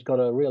Christian, and he's got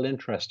a real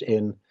interest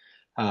in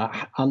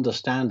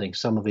understanding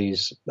some of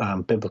these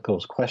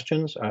biblical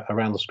questions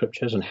around the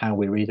scriptures and how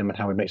we read them and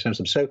how we make sense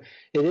of them. So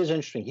it is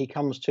interesting. He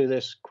comes to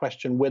this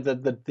question with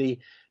the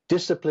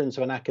disciplines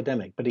of an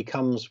academic, but he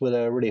comes with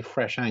a really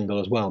fresh angle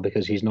as well,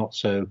 because he's not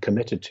so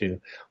committed to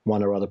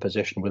one or other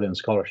position within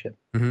scholarship.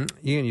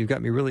 Ian, you've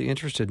got me really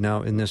interested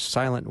now in this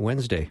Silent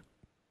Wednesday.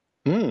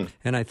 And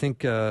I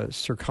think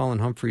Sir Colin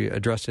Humphrey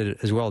addressed it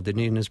as well,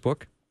 didn't he, in his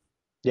book?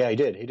 Yeah, he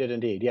did. He did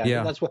indeed.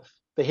 Yeah. That's what,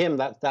 for him,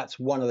 that's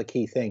one of the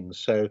key things.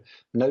 So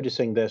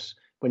noticing this,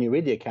 when you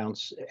read the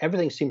accounts,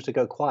 everything seems to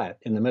go quiet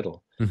in the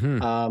middle.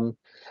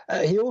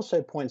 He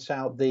also points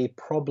out the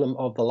problem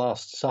of the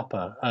Last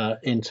Supper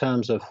in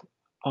terms of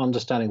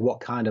understanding what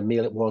kind of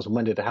meal it was and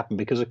when did it happen.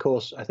 Because, of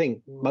course, I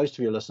think most of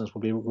your listeners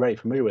will be very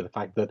familiar with the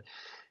fact that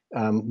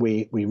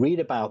we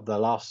read about the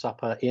Last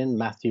Supper in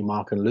Matthew,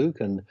 Mark, and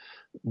Luke, and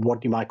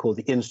what you might call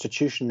the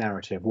institution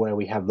narrative, where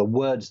we have the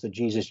words that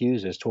Jesus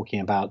uses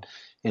talking about,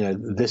 he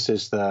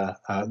breaks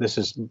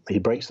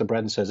the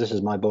bread and says, "This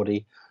is my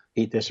body.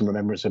 Eat this in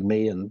remembrance of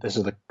me," and this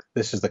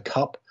is the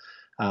cup,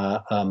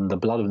 the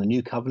blood of the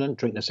new covenant.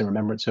 Drink this in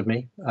remembrance of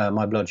me.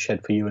 My blood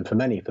shed for you and for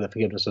many for the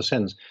forgiveness of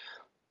sins.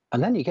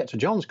 And then you get to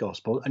John's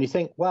Gospel, and you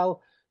think,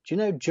 well, do you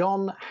know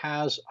John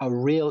has a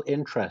real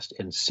interest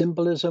in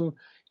symbolism?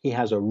 He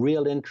has a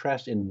real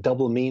interest in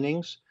double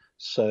meanings.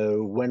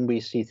 So when we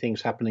see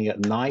things happening at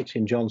night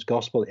in John's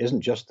Gospel, it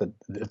isn't just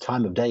the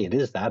time of day. It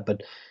is that,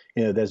 but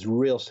there's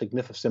real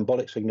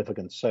symbolic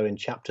significance. So in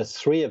chapter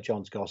 3 of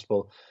John's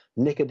Gospel,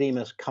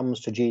 Nicodemus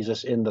comes to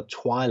Jesus in the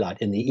twilight,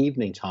 in the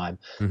evening time,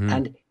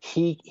 and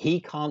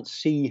he can't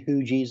see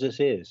who Jesus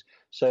is.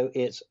 So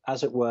it's,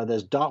 as it were,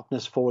 there's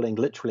darkness falling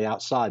literally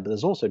outside, but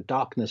there's also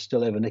darkness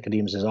still over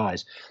Nicodemus's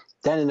eyes.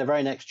 Then in the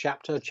very next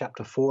chapter,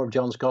 chapter 4 of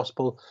John's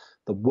Gospel,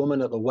 the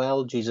woman at the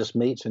well Jesus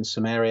meets in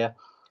Samaria,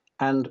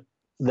 and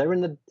they're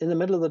in the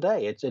middle of the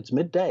day. It's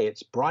midday.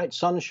 It's bright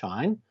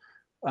sunshine,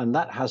 and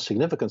that has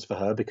significance for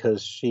her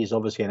because she's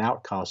obviously an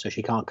outcast, so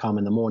she can't come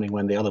in the morning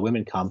when the other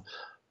women come.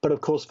 But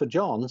of course, for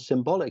John,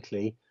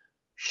 symbolically,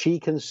 she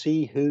can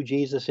see who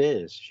Jesus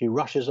is. She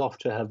rushes off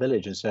to her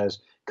village and says,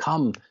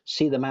 "Come,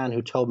 see the man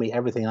who told me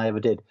everything I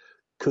ever did.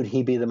 Could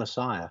he be the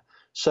Messiah?"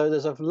 So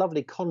there's a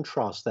lovely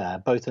contrast there,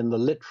 both in the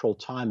literal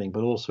timing,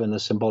 but also in the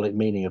symbolic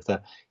meaning of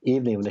the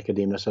evening of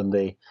Nicodemus and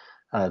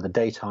the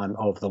daytime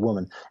of the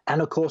woman.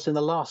 And of course, in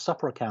the Last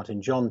Supper account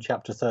in John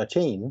chapter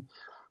 13,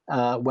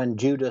 when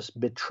Judas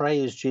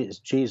betrays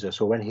Jesus,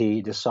 or when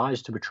he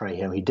decides to betray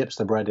him, he dips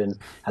the bread in,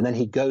 and then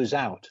he goes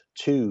out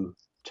to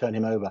turn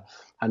him over.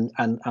 And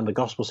the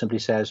gospel simply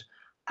says,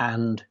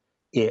 "And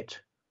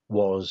it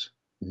was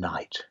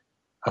night."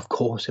 Of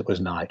course it was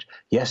night.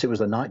 Yes, it was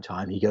the night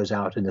time. He goes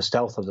out in the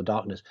stealth of the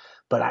darkness,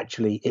 but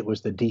actually it was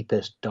the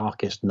deepest,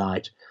 darkest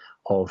night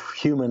of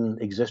human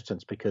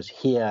existence, because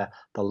here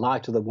the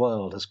light of the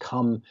world has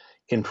come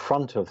in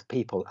front of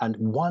people, and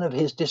one of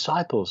his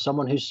disciples,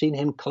 someone who's seen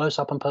him close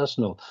up and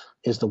personal,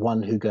 is the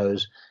one who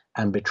goes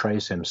and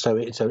betrays him. So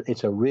it's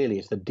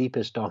the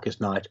deepest, darkest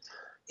night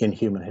in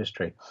human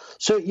history.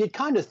 So you'd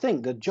kind of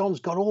think that John's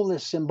got all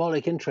this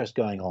symbolic interest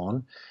going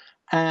on,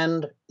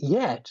 and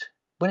yet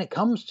when it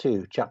comes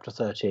to chapter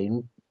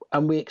 13,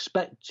 and we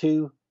expect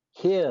to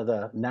hear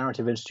the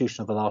narrative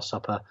institution of the Last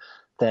Supper,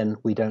 then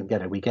we don't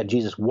get it. We get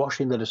Jesus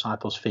washing the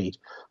disciples' feet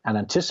and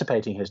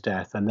anticipating his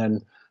death, and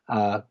then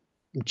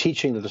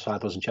teaching the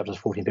disciples in chapters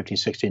 14, 15,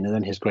 16, and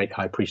then his great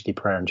high priestly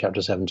prayer in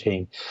chapter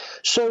 17.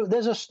 So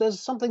there's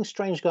something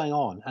strange going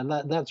on, and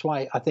that's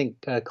why I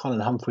think Colin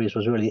Humphreys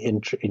was really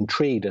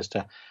intrigued as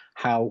to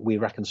how we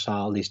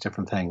reconcile these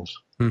different things.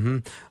 Mm-hmm.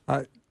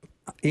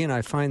 Ian,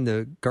 I find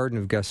the Garden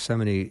of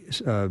Gethsemane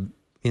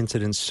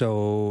incident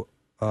so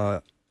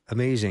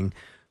amazing.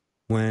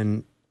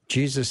 When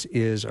Jesus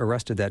is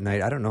arrested that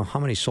night, I don't know how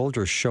many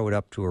soldiers showed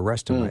up to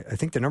arrest him. I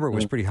think the number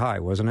was pretty high,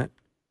 wasn't it?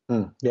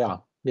 Yeah.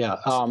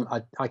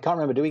 I can't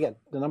remember. Do we get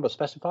the number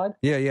specified?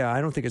 Yeah. I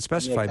don't think it's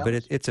specified, but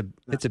it's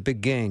a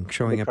big gang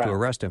showing up to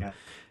arrest him. Yeah.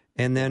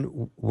 And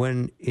then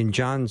when in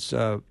John's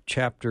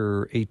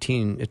chapter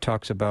 18, it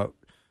talks about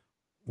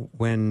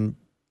when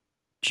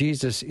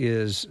Jesus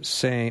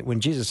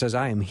says,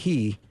 "I am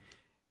he,"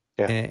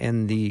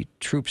 and the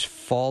troops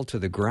fall to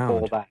the ground.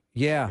 Fall back.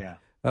 Yeah.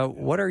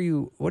 What are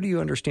you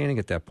understanding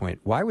at that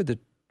point? Why would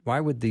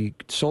the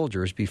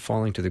soldiers be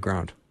falling to the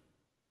ground?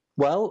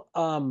 Well,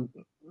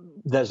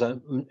 there's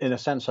in a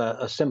sense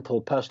a simple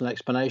personal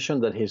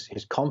explanation, that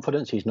his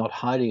confidence, he's not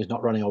hiding, he's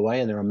not running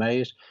away, and they're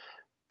amazed.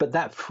 But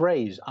that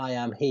phrase, "I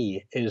am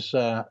he,"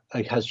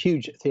 has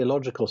huge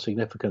theological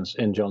significance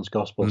in John's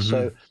gospel. Mm-hmm.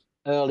 So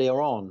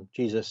earlier on,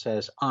 Jesus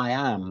says, "I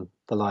am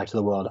the light of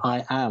the world.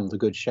 I am the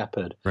good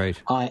shepherd. Right.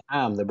 I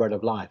am the bread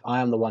of life. I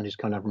am the one who's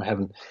come down from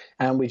heaven."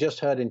 And we just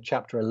heard in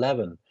chapter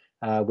 11,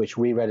 which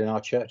we read in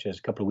our churches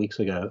a couple of weeks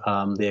ago,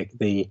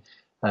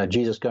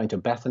 Jesus going to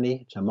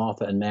Bethany, to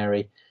Martha and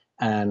Mary,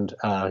 and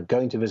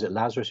going to visit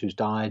Lazarus, who's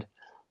died.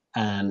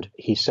 And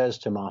he says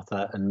to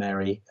Martha and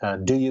Mary,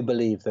 "Do you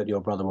believe that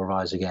your brother will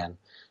rise again?"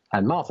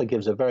 And Martha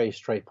gives a very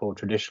straightforward,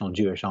 traditional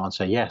Jewish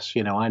answer. "Yes,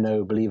 I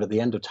believe at the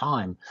end of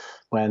time,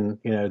 when,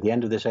 the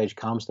end of this age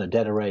comes, the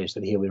dead are raised,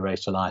 that he'll be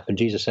raised to life." And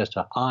Jesus says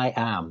to her, "I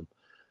am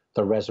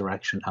the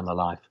resurrection and the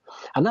life."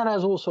 And that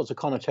has all sorts of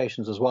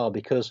connotations as well,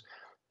 because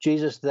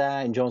Jesus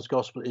there in John's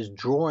gospel is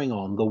drawing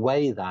on the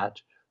way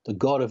that the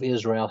God of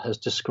Israel has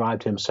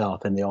described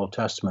himself in the Old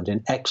Testament.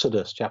 In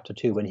Exodus chapter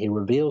 2, when he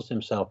reveals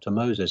himself to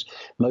Moses,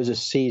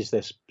 Moses sees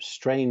this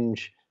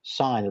strange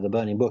sign of the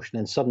burning bush and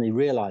then suddenly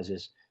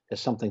realizes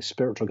there's something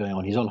spiritual going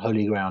on. He's on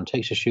holy ground,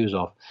 takes his shoes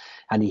off,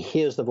 and he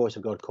hears the voice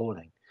of God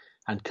calling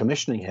and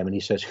commissioning him. And he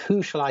says,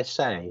 "Who shall I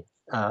say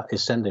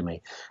is sending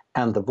me?"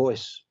 And the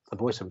voice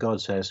of God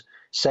says,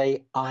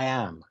 "Say, I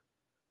am.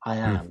 I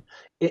am."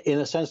 In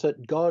a sense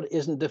that God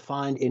isn't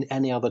defined in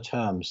any other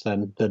terms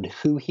than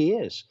who he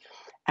is.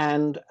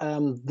 And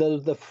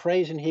the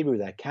phrase in Hebrew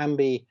there can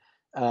be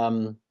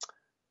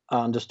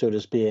understood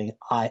as being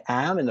 "I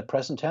am" in the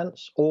present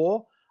tense,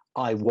 or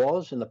 "I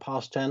was" in the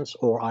past tense,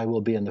 or "I will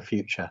be" in the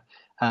future.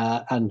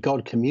 And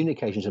God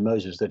communicating to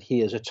Moses that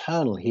he is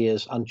eternal, he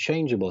is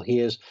unchangeable, he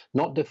is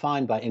not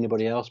defined by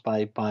anybody else,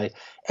 by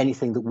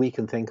anything that we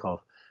can think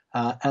of.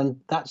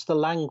 And that's the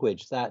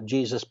language that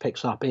Jesus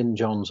picks up in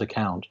John's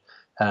account.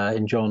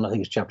 In John, I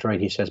think it's chapter 8,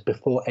 he says,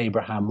 "Before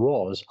Abraham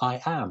was,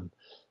 I am."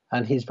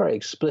 And he's very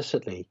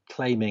explicitly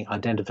claiming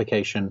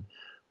identification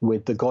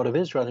with the God of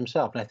Israel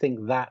himself. And I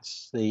think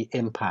that's the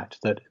impact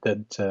that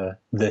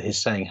his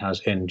saying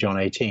has in John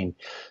 18.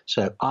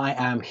 So, "I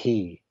am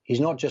he." He's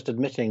not just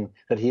admitting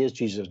that he is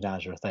Jesus of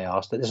Nazareth, they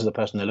asked, that this is the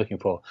person they're looking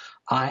for.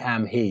 "I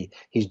am he."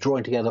 He's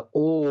drawing together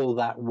all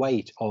that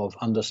weight of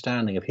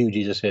understanding of who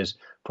Jesus is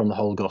from the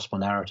whole gospel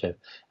narrative.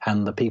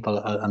 And the people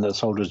and the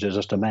soldiers are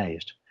just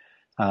amazed.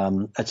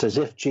 It's as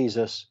if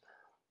Jesus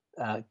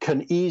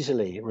can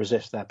easily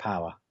resist their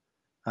power.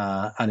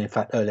 And in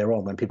fact, earlier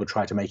on, when people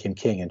try to make him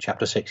king in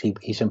chapter 6,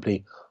 he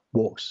simply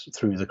walks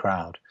through the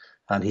crowd.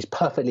 And he's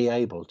perfectly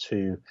able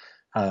to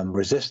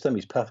resist them.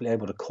 He's perfectly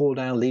able to call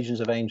down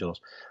legions of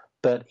angels.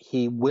 But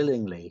he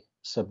willingly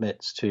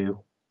submits to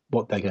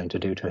what they're going to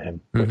do to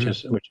him, which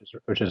is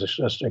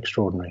just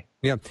extraordinary.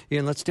 Yeah,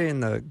 Ian, let's stay in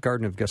the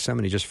Garden of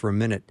Gethsemane just for a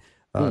minute.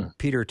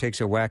 Peter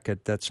takes a whack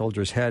at that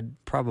soldier's head,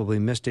 probably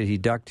missed it. He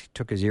ducked,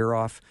 took his ear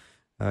off.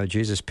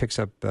 Jesus picks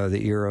up the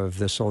ear of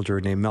the soldier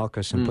named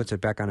Malchus and puts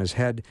it back on his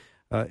head.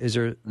 Is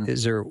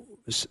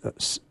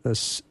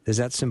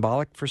that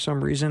symbolic for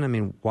some reason? I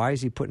mean, why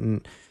is he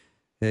putting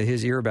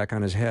his ear back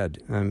on his head?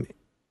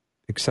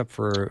 Except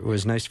for it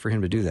was nice for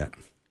him to do that.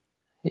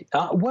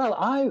 Well,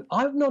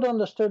 I've not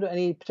understood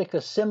any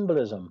particular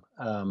symbolism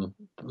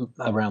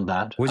around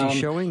that. Was he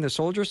showing the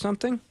soldiers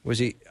something? Was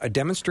he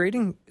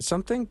demonstrating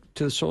something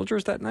to the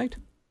soldiers that night?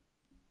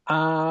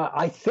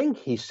 I think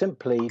he's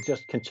simply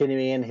just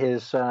continuing in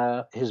his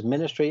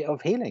ministry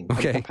of healing and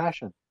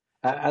compassion,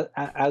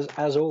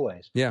 as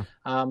always. Yeah.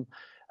 And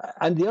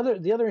the other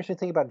interesting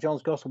thing about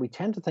John's Gospel, we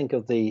tend to think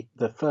of the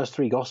first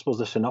three Gospels,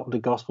 the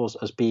Synoptic Gospels,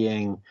 as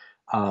being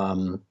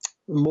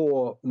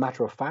more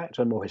matter of fact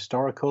and more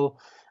historical.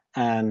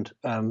 And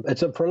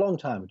for a long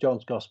time,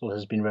 John's Gospel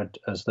has been read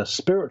as the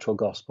spiritual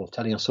gospel,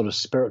 telling us sort of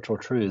spiritual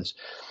truths.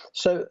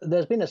 So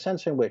there's been a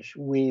sense in which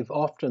we've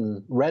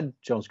often read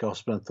John's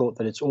Gospel and thought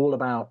that it's all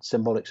about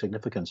symbolic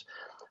significance.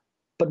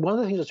 But one of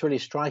the things that's really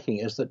striking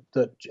is that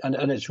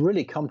and it's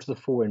really come to the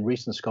fore in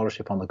recent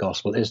scholarship on the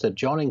Gospel, is that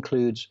John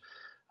includes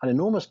an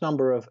enormous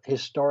number of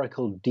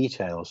historical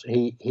details.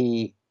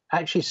 He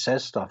actually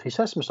says stuff. He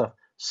says some stuff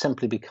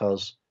simply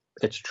because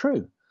it's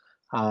true.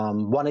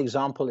 One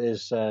example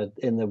is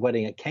in the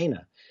wedding at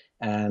Cana,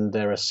 and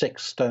there are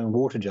 6 stone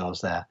water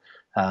jars there,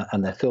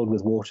 and they're filled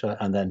with water,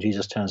 and then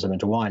Jesus turns them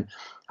into wine.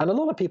 And a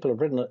lot of people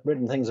have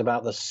written things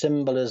about the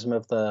symbolism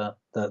of the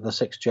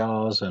 6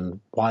 jars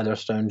and why they're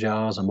stone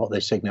jars and what they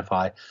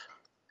signify.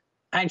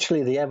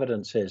 Actually, the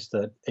evidence is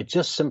that it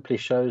just simply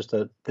shows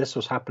that this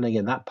was happening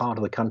in that part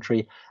of the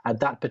country at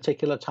that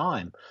particular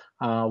time.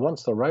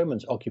 Once the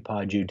Romans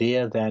occupied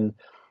Judea, then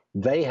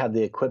they had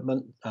the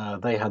equipment,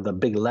 they had the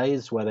big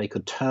lathes where they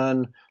could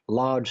turn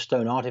large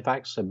stone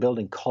artifacts, so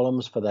building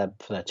columns for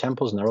their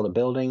temples and their other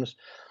buildings.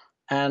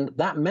 And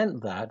that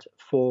meant that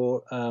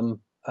for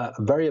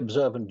very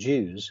observant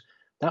Jews,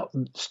 that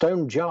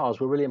stone jars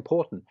were really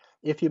important.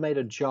 If you made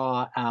a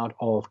jar out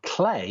of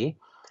clay,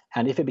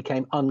 and if it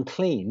became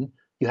unclean,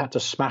 you had to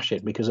smash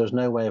it because there was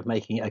no way of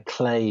making a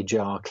clay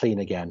jar clean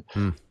again.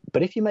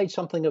 But if you made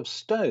something of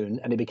stone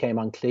and it became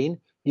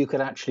unclean, you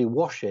could actually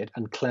wash it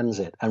and cleanse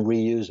it and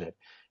reuse it.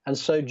 And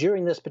so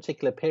during this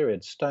particular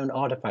period, stone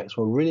artifacts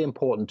were really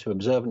important to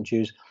observant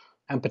Jews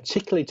and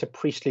particularly to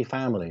priestly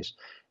families.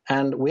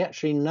 And we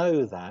actually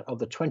know that of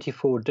the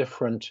 24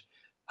 different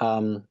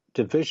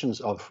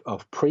divisions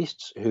of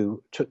priests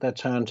who took their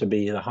turn to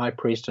be the high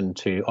priest and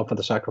to offer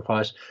the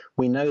sacrifice,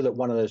 we know that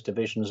one of those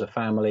divisions of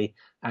family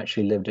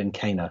actually lived in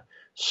Cana.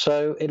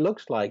 So it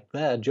looks like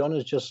there John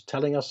is just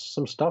telling us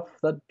some stuff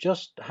that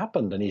just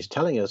happened, and he's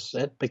telling us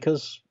it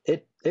because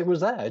it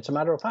was there. It's a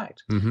matter of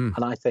fact.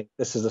 And I think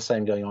this is the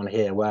same going on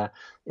here, where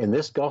in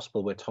this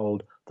gospel we're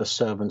told the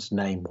servant's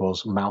name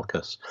was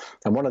Malchus.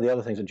 And one of the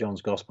other things that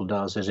John's gospel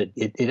does is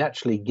it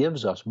actually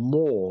gives us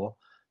more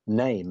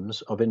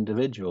names of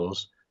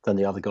individuals than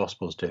the other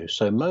gospels do.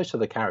 So most of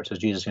the characters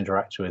Jesus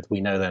interacts with,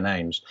 we know their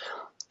names.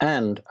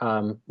 And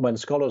when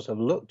scholars have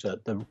looked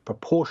at the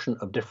proportion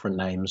of different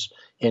names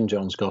in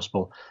John's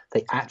Gospel,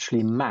 they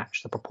actually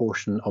match the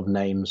proportion of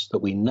names that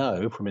we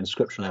know from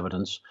inscriptional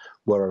evidence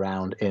were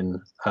around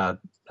in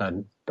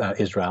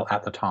Israel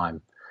at the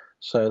time.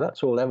 So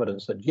that's all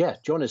evidence that, yes,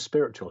 John is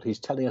spiritual. He's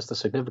telling us the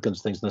significance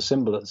of things and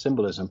the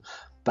symbolism,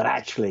 but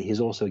actually he's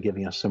also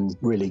giving us some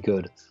really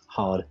good,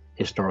 hard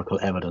historical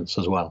evidence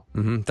as well.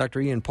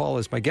 Dr. Ian Paul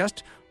is my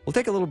guest. We'll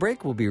take a little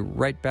break. We'll be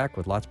right back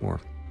with lots more.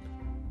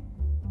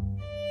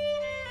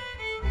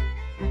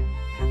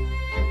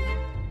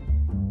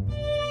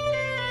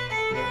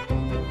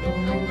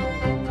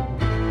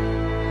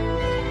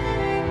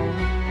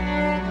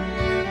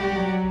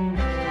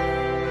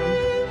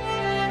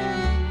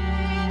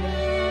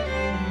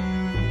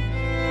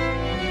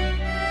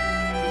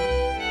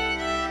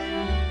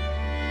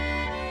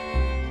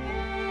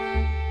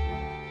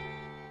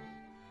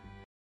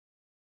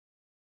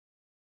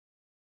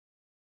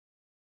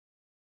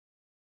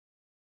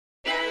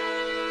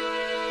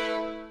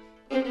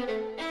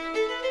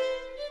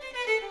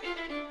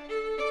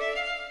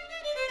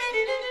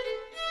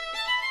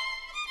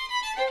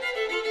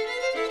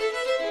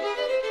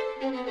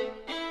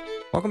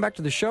 Welcome back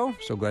to the show.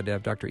 So glad to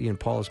have Dr. Ian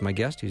Paul as my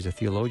guest. He's a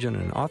theologian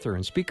and author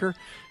and speaker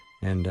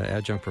and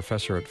adjunct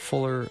professor at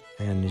Fuller,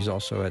 and he's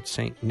also at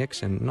St.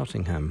 Nick's in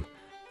Nottingham.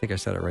 I think I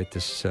said it right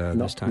this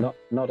time.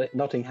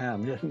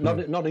 Nottingham. Yeah.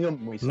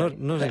 Nottingham, we say.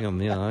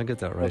 Nottingham, yeah, I get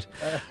that right.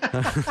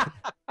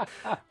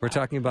 We're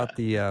talking about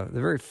the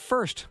very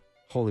first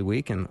Holy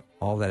Week and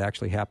all that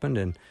actually happened,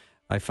 and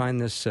I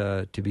find this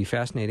to be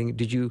fascinating.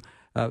 Did you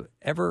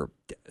ever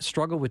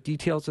struggle with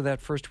details of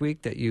that first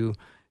week that you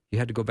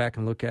had to go back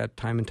and look at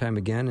time and time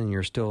again, and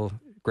you're still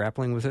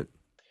grappling with it?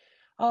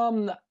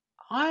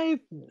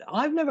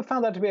 I've never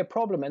found that to be a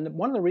problem, and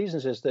one of the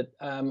reasons is that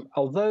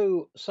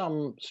although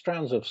some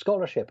strands of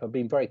scholarship have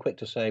been very quick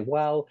to say,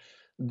 well,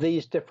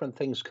 these different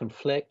things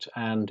conflict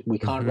and we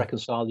can't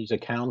reconcile these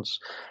accounts,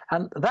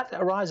 and that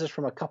arises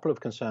from a couple of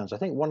concerns. I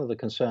think one of the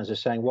concerns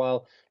is saying,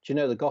 well, do you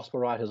know, the gospel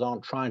writers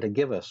aren't trying to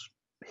give us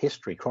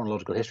history,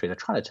 chronological history. They're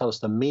trying to tell us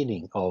the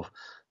meaning of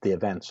the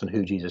events and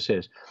who Jesus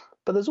is.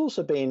 But there's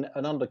also been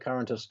an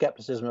undercurrent of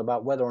skepticism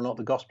about whether or not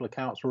the gospel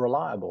accounts were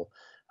reliable.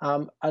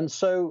 And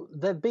so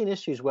there have been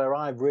issues where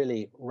I've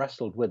really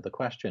wrestled with the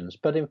questions.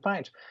 But in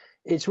fact,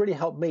 it's really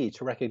helped me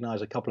to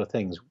recognize a couple of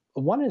things.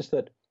 One is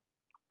that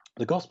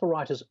the gospel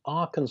writers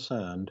are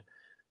concerned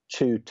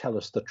to tell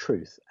us the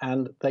truth,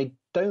 and they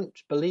don't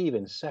believe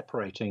in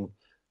separating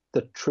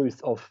the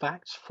truth of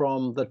facts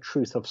from the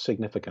truth of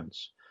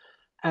significance.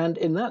 And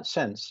in that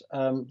sense,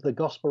 the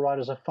gospel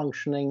writers are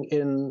functioning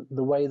in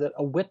the way that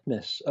a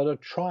witness at a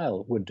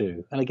trial would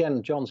do. And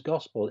again, John's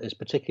gospel is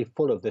particularly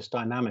full of this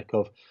dynamic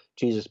of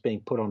Jesus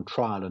being put on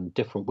trial and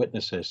different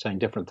witnesses saying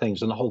different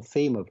things. And the whole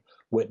theme of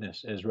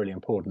witness is really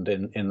important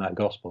in that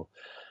gospel.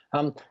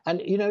 And,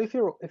 you know, if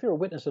you're a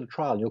witness at a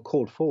trial and you're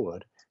called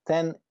forward,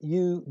 then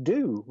you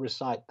do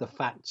recite the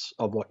facts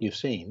of what you've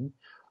seen,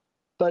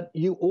 but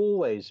you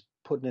always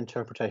put an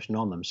interpretation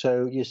on them.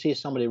 So you see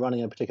somebody running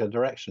in a particular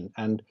direction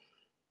and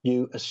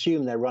you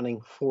assume they're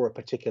running for a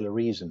particular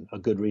reason, a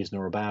good reason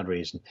or a bad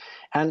reason.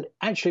 And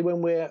actually,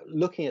 when we're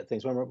looking at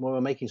things, when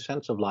we're making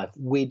sense of life,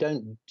 we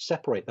don't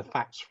separate the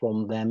facts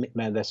from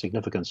their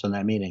significance and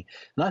their meaning.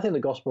 And I think the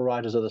gospel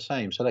writers are the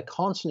same. So they're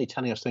constantly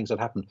telling us things that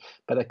happen,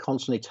 but they're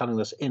constantly telling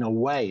us in a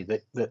way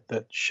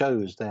that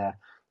shows their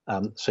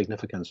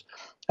significance.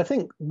 I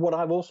think what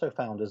I've also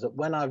found is that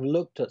when I've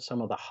looked at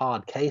some of the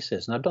hard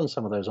cases, and I've done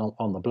some of those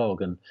on the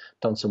blog and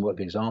done some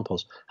work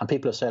examples, and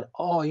people have said,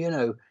 oh, you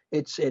know,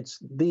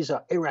 these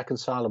are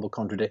irreconcilable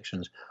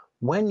contradictions.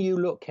 When you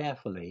look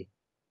carefully,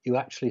 you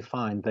actually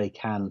find they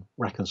can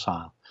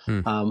reconcile.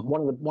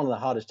 One of the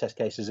hardest test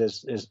cases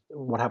is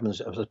what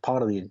happens as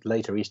part of the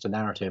later Easter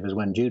narrative is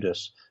when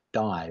Judas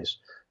dies.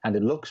 And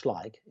it looks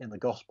like in the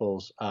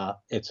Gospels,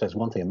 it says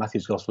one thing. In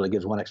Matthew's Gospel, it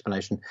gives one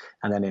explanation,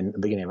 and then in the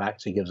beginning of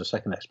Acts, he gives a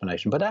second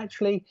explanation. But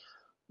actually,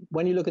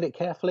 when you look at it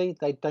carefully,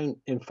 they don't,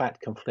 in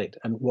fact, conflict.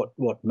 And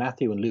what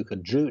Matthew and Luke are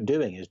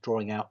doing is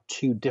drawing out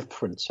two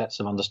different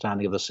sets of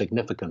understanding of the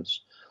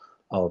significance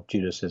of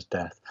Judas's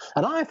death.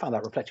 And I found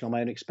that reflecting on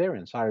my own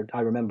experience. I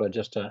remember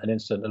just an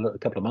incident a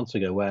couple of months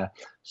ago where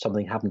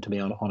something happened to me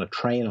on a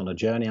train, on a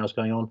journey I was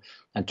going on,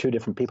 and two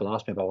different people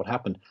asked me about what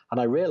happened. And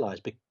I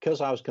realized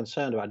because I was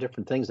concerned about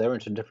different things, they were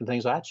interested in different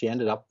things, I actually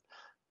ended up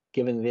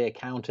giving the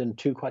account in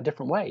two quite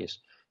different ways.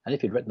 And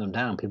if you'd written them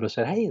down, people would have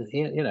said, hey,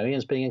 you know,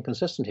 Ian's being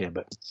inconsistent here,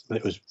 but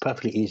it was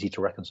perfectly easy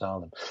to reconcile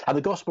them. And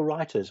the gospel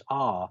writers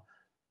are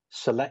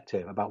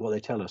selective about what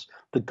they tell us.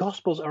 The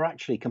Gospels are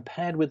actually,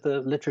 compared with the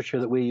literature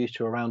that we're used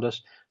to around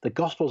us, the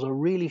Gospels are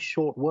really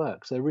short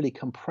works. They're really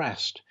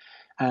compressed.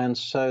 And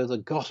so the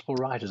Gospel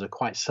writers are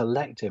quite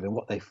selective in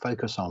what they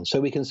focus on. So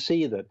we can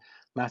see that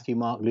Matthew,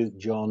 Mark, Luke,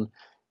 John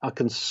are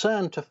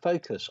concerned to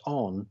focus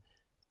on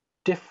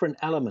different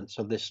elements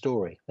of this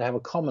story. They have a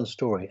common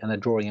story and they're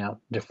drawing out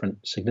different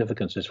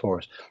significances for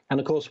us. And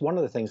of course, one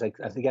of the things,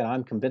 again,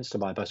 I'm convinced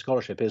by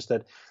scholarship is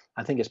that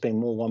I think it's being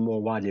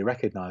more widely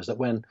recognized that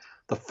when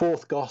the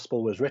fourth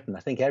gospel was written, I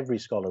think every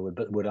scholar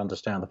would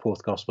understand the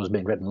fourth gospel was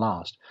being written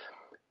last.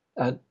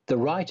 The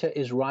writer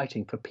is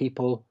writing for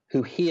people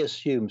who he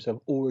assumes have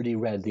already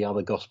read the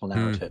other gospel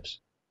narratives.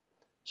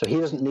 So he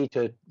doesn't need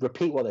to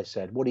repeat what they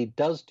said. What he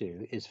does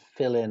do is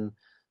fill in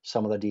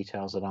some of the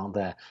details that aren't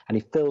there, and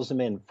he fills them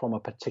in from a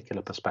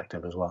particular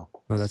perspective as well.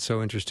 Well, that's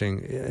so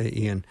interesting,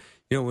 Ian.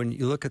 You know, when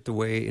you look at the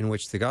way in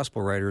which the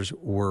gospel writers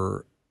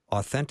were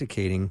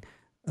authenticating,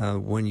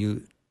 when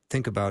you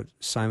think about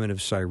Simon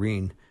of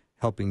Cyrene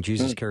helping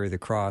Jesus carry the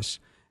cross,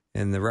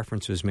 and the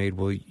reference was made,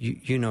 well,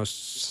 you know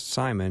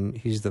Simon,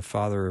 he's the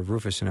father of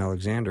Rufus and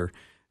Alexander.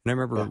 And I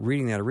remember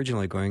reading that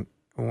originally going,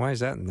 well, why is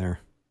that in there?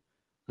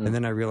 And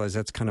then I realized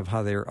that's kind of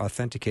how they're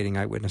authenticating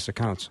eyewitness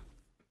accounts.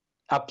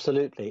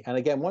 Absolutely. And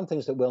again, one of the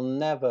things that we'll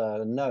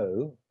never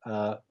know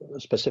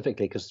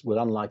specifically, because we're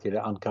unlikely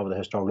to uncover the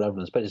historical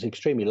evidence, but it's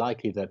extremely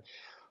likely that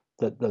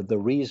the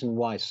reason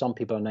why some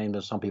people are named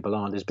and some people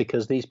aren't is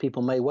because these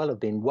people may well have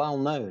been well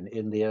known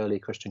in the early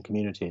Christian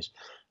communities.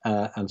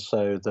 And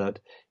so that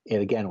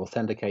it, again,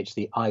 authenticates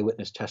the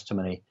eyewitness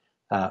testimony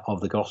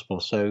of the gospel.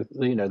 So,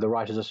 you know, the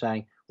writers are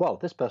saying, well,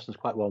 this person's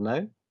quite well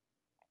known.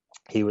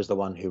 He was the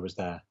one who was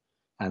there.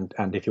 And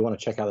if you want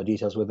to check out the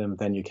details with him,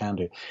 then you can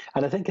do.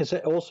 And I think it's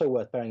also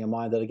worth bearing in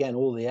mind that, again,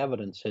 all the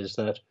evidence is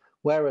that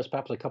whereas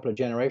perhaps a couple of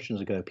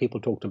generations ago,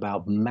 people talked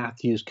about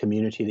Matthew's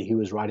community that he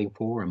was writing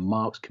for and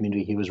Mark's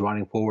community he was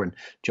writing for and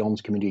John's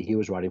community he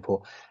was writing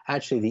for,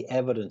 actually the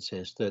evidence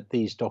is that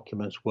these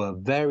documents were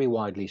very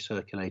widely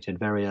circulated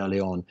very early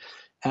on.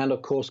 And,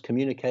 of course,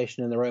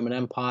 communication in the Roman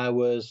Empire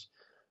was,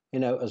 you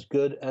know, as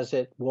good as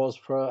it was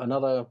for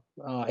another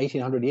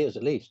 1,800 years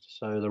at least.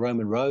 So the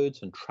Roman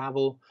roads and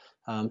travel,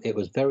 it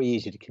was very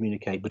easy to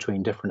communicate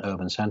between different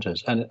urban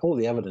centers. And all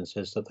the evidence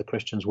is that the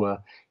Christians were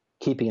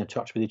keeping in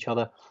touch with each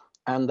other.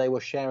 And they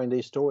were sharing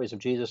these stories of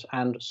Jesus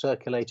and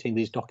circulating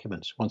these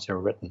documents once they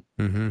were written.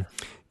 Mm-hmm.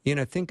 Ian,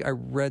 I think I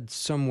read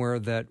somewhere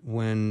that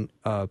when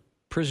a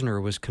prisoner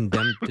was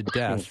condemned to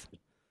death,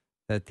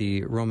 that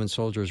the Roman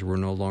soldiers were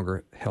no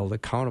longer held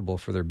accountable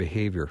for their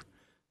behavior.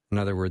 In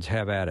other words,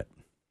 have at it.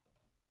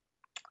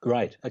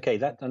 Right. Okay.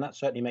 That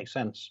certainly makes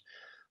sense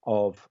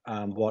of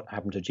what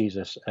happened to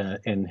Jesus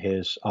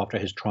after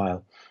his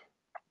trial.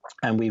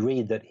 And we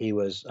read that he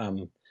was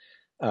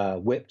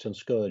whipped and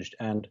scourged,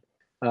 and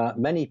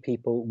many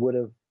people would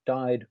have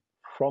died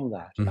from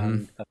that. Mm-hmm.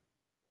 And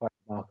quite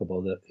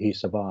remarkable that he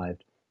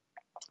survived.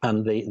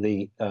 And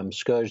the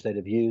scourge they'd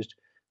have used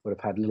would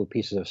have had little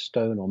pieces of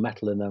stone or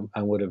metal in them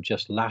and would have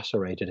just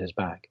lacerated his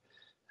back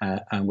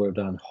and would have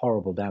done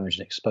horrible damage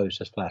and exposed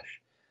his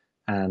flesh.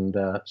 And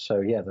the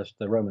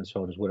Roman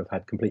soldiers would have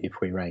had completely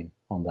free reign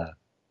on that.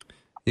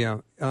 Yeah.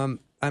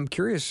 I'm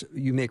curious,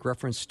 you make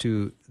reference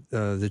to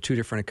the two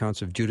different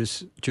accounts of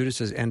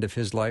Judas's end of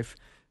his life.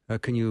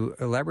 Can you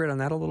elaborate on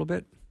that a little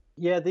bit?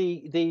 Yeah,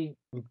 the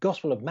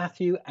Gospel of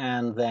Matthew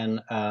and then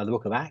the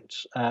book of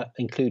Acts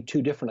include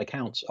two different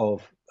accounts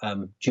of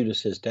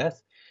Judas's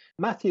death.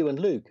 Matthew and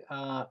Luke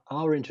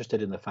are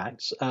interested in the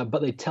facts,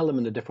 but they tell them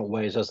in a different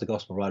ways, as the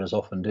Gospel writers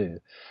often do.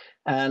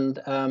 And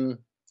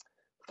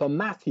for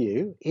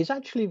Matthew, he's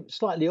actually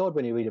slightly odd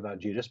when you read about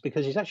Judas,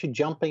 because he's actually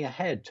jumping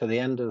ahead to the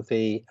end of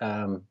the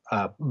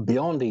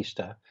beyond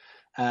Easter,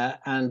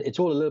 and it's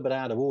all a little bit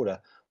out of order.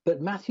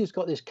 But Matthew's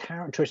got this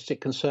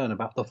characteristic concern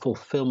about the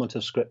fulfillment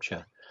of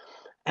Scripture.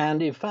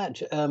 And in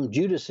fact,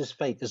 Judas's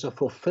fate is a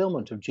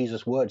fulfillment of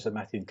Jesus' words that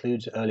Matthew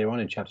includes earlier on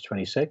in chapter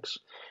 26.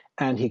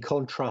 And he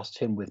contrasts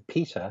him with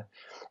Peter.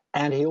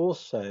 And he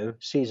also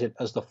sees it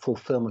as the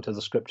fulfillment of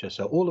the Scripture.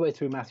 So all the way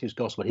through Matthew's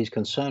Gospel, he's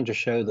concerned to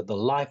show that the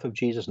life of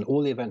Jesus and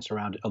all the events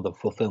around it are the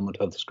fulfillment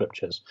of the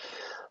Scriptures.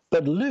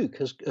 But Luke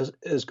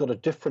has got a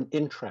different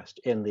interest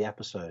in the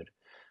episode.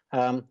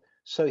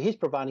 So he's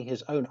providing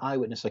his own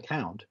eyewitness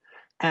account.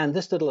 And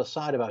this little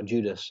aside about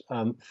Judas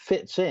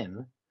fits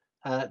in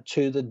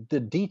to the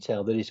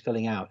detail that he's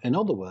filling out. In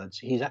other words,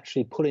 he's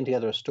actually putting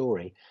together a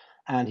story,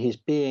 and he's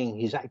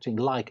acting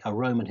like a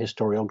Roman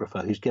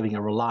historiographer who's giving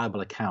a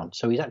reliable account.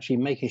 So he's actually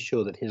making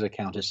sure that his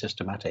account is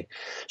systematic.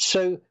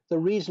 So the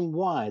reason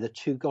why the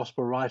two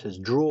gospel writers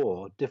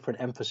draw different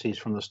emphases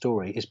from the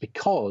story is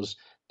because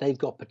they've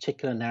got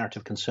particular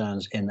narrative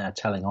concerns in their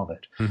telling of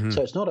it. Mm-hmm.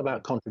 So it's not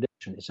about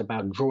contradiction, it's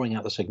about drawing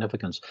out the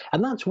significance.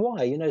 And that's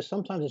why,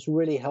 sometimes it's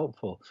really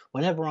helpful.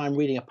 Whenever I'm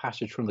reading a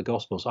passage from the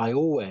Gospels, I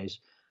always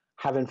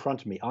have in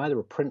front of me either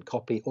a print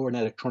copy or an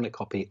electronic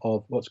copy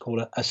of what's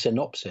called a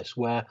synopsis,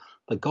 where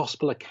the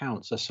gospel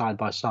accounts are side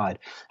by side.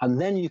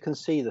 And then you can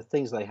see the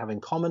things they have in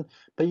common,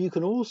 but you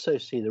can also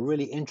see the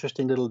really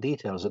interesting little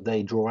details that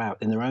they draw out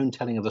in their own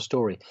telling of the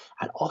story.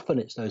 And often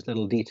it's those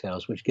little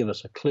details which give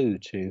us a clue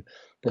to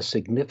the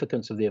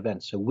significance of the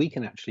event, so we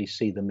can actually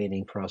see the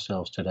meaning for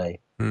ourselves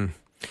today.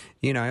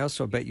 I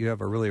also bet you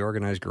have a really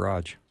organized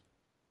garage.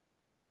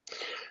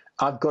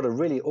 I've got a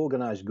really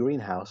organized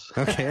greenhouse.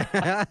 Okay.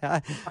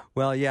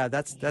 Well, yeah,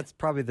 that's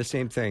probably the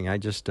same thing. I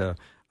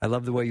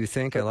love the way you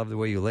think. I love the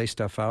way you lay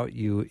stuff out.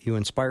 You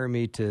inspire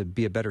me to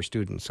be a better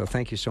student. So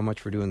thank you so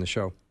much for doing the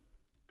show.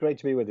 Great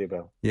to be with you,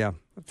 Bill. Yeah,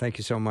 thank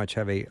you so much.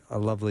 Have a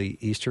lovely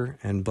Easter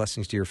and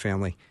blessings to your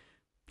family.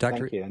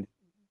 Thank you.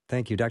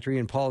 Thank you. Dr.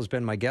 Ian Paul has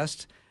been my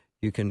guest.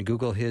 You can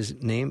Google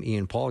his name,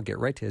 Ian Paul, get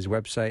right to his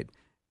website,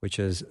 which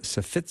is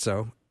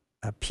Sephizo,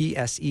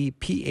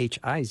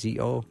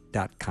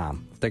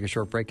 PSEPHIZO.com. We'll take a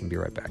short break and be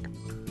right back.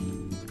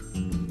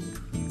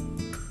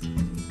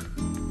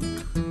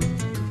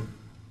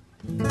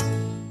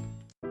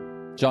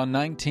 John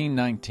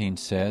 19:19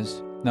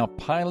 says, "Now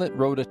Pilate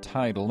wrote a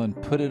title and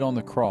put it on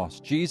the cross,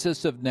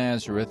 Jesus of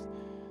Nazareth,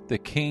 the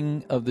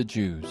King of the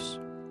Jews."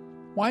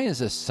 Why is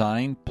a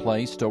sign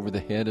placed over the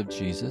head of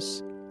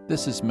Jesus?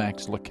 This is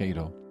Max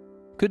Lucado.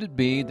 Could it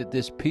be that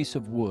this piece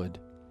of wood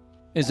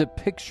is a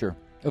picture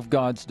of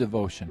God's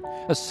devotion,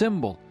 a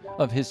symbol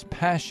of His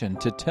passion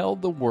to tell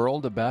the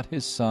world about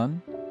His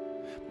Son?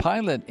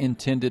 Pilate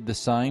intended the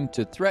sign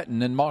to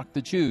threaten and mock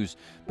the Jews,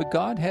 but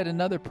God had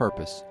another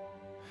purpose.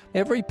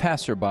 Every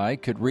passerby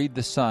could read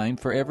the sign,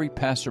 for every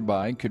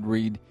passerby could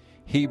read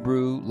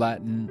Hebrew,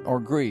 Latin, or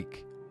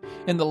Greek.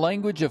 In the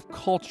language of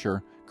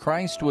culture,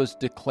 Christ was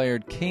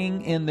declared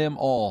King in them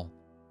all.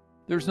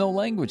 There's no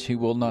language He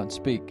will not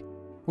speak,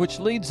 which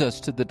leads us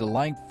to the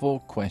delightful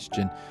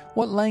question,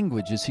 what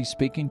language is He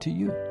speaking to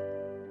you?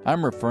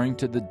 I'm referring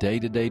to the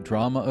day-to-day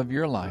drama of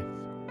your life.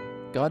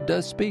 God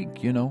does speak,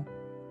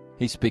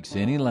 He speaks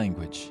any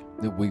language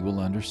that we will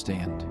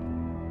understand.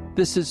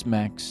 This is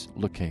Max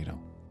Lucado.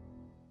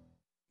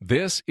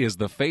 This is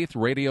the Faith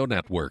Radio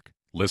Network.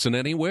 Listen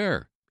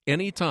anywhere,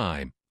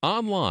 anytime,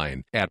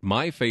 online at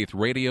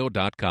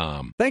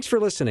myfaithradio.com. Thanks for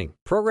listening.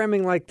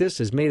 Programming like this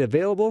is made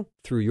available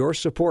through your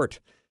support.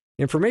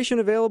 Information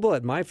available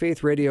at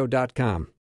myfaithradio.com.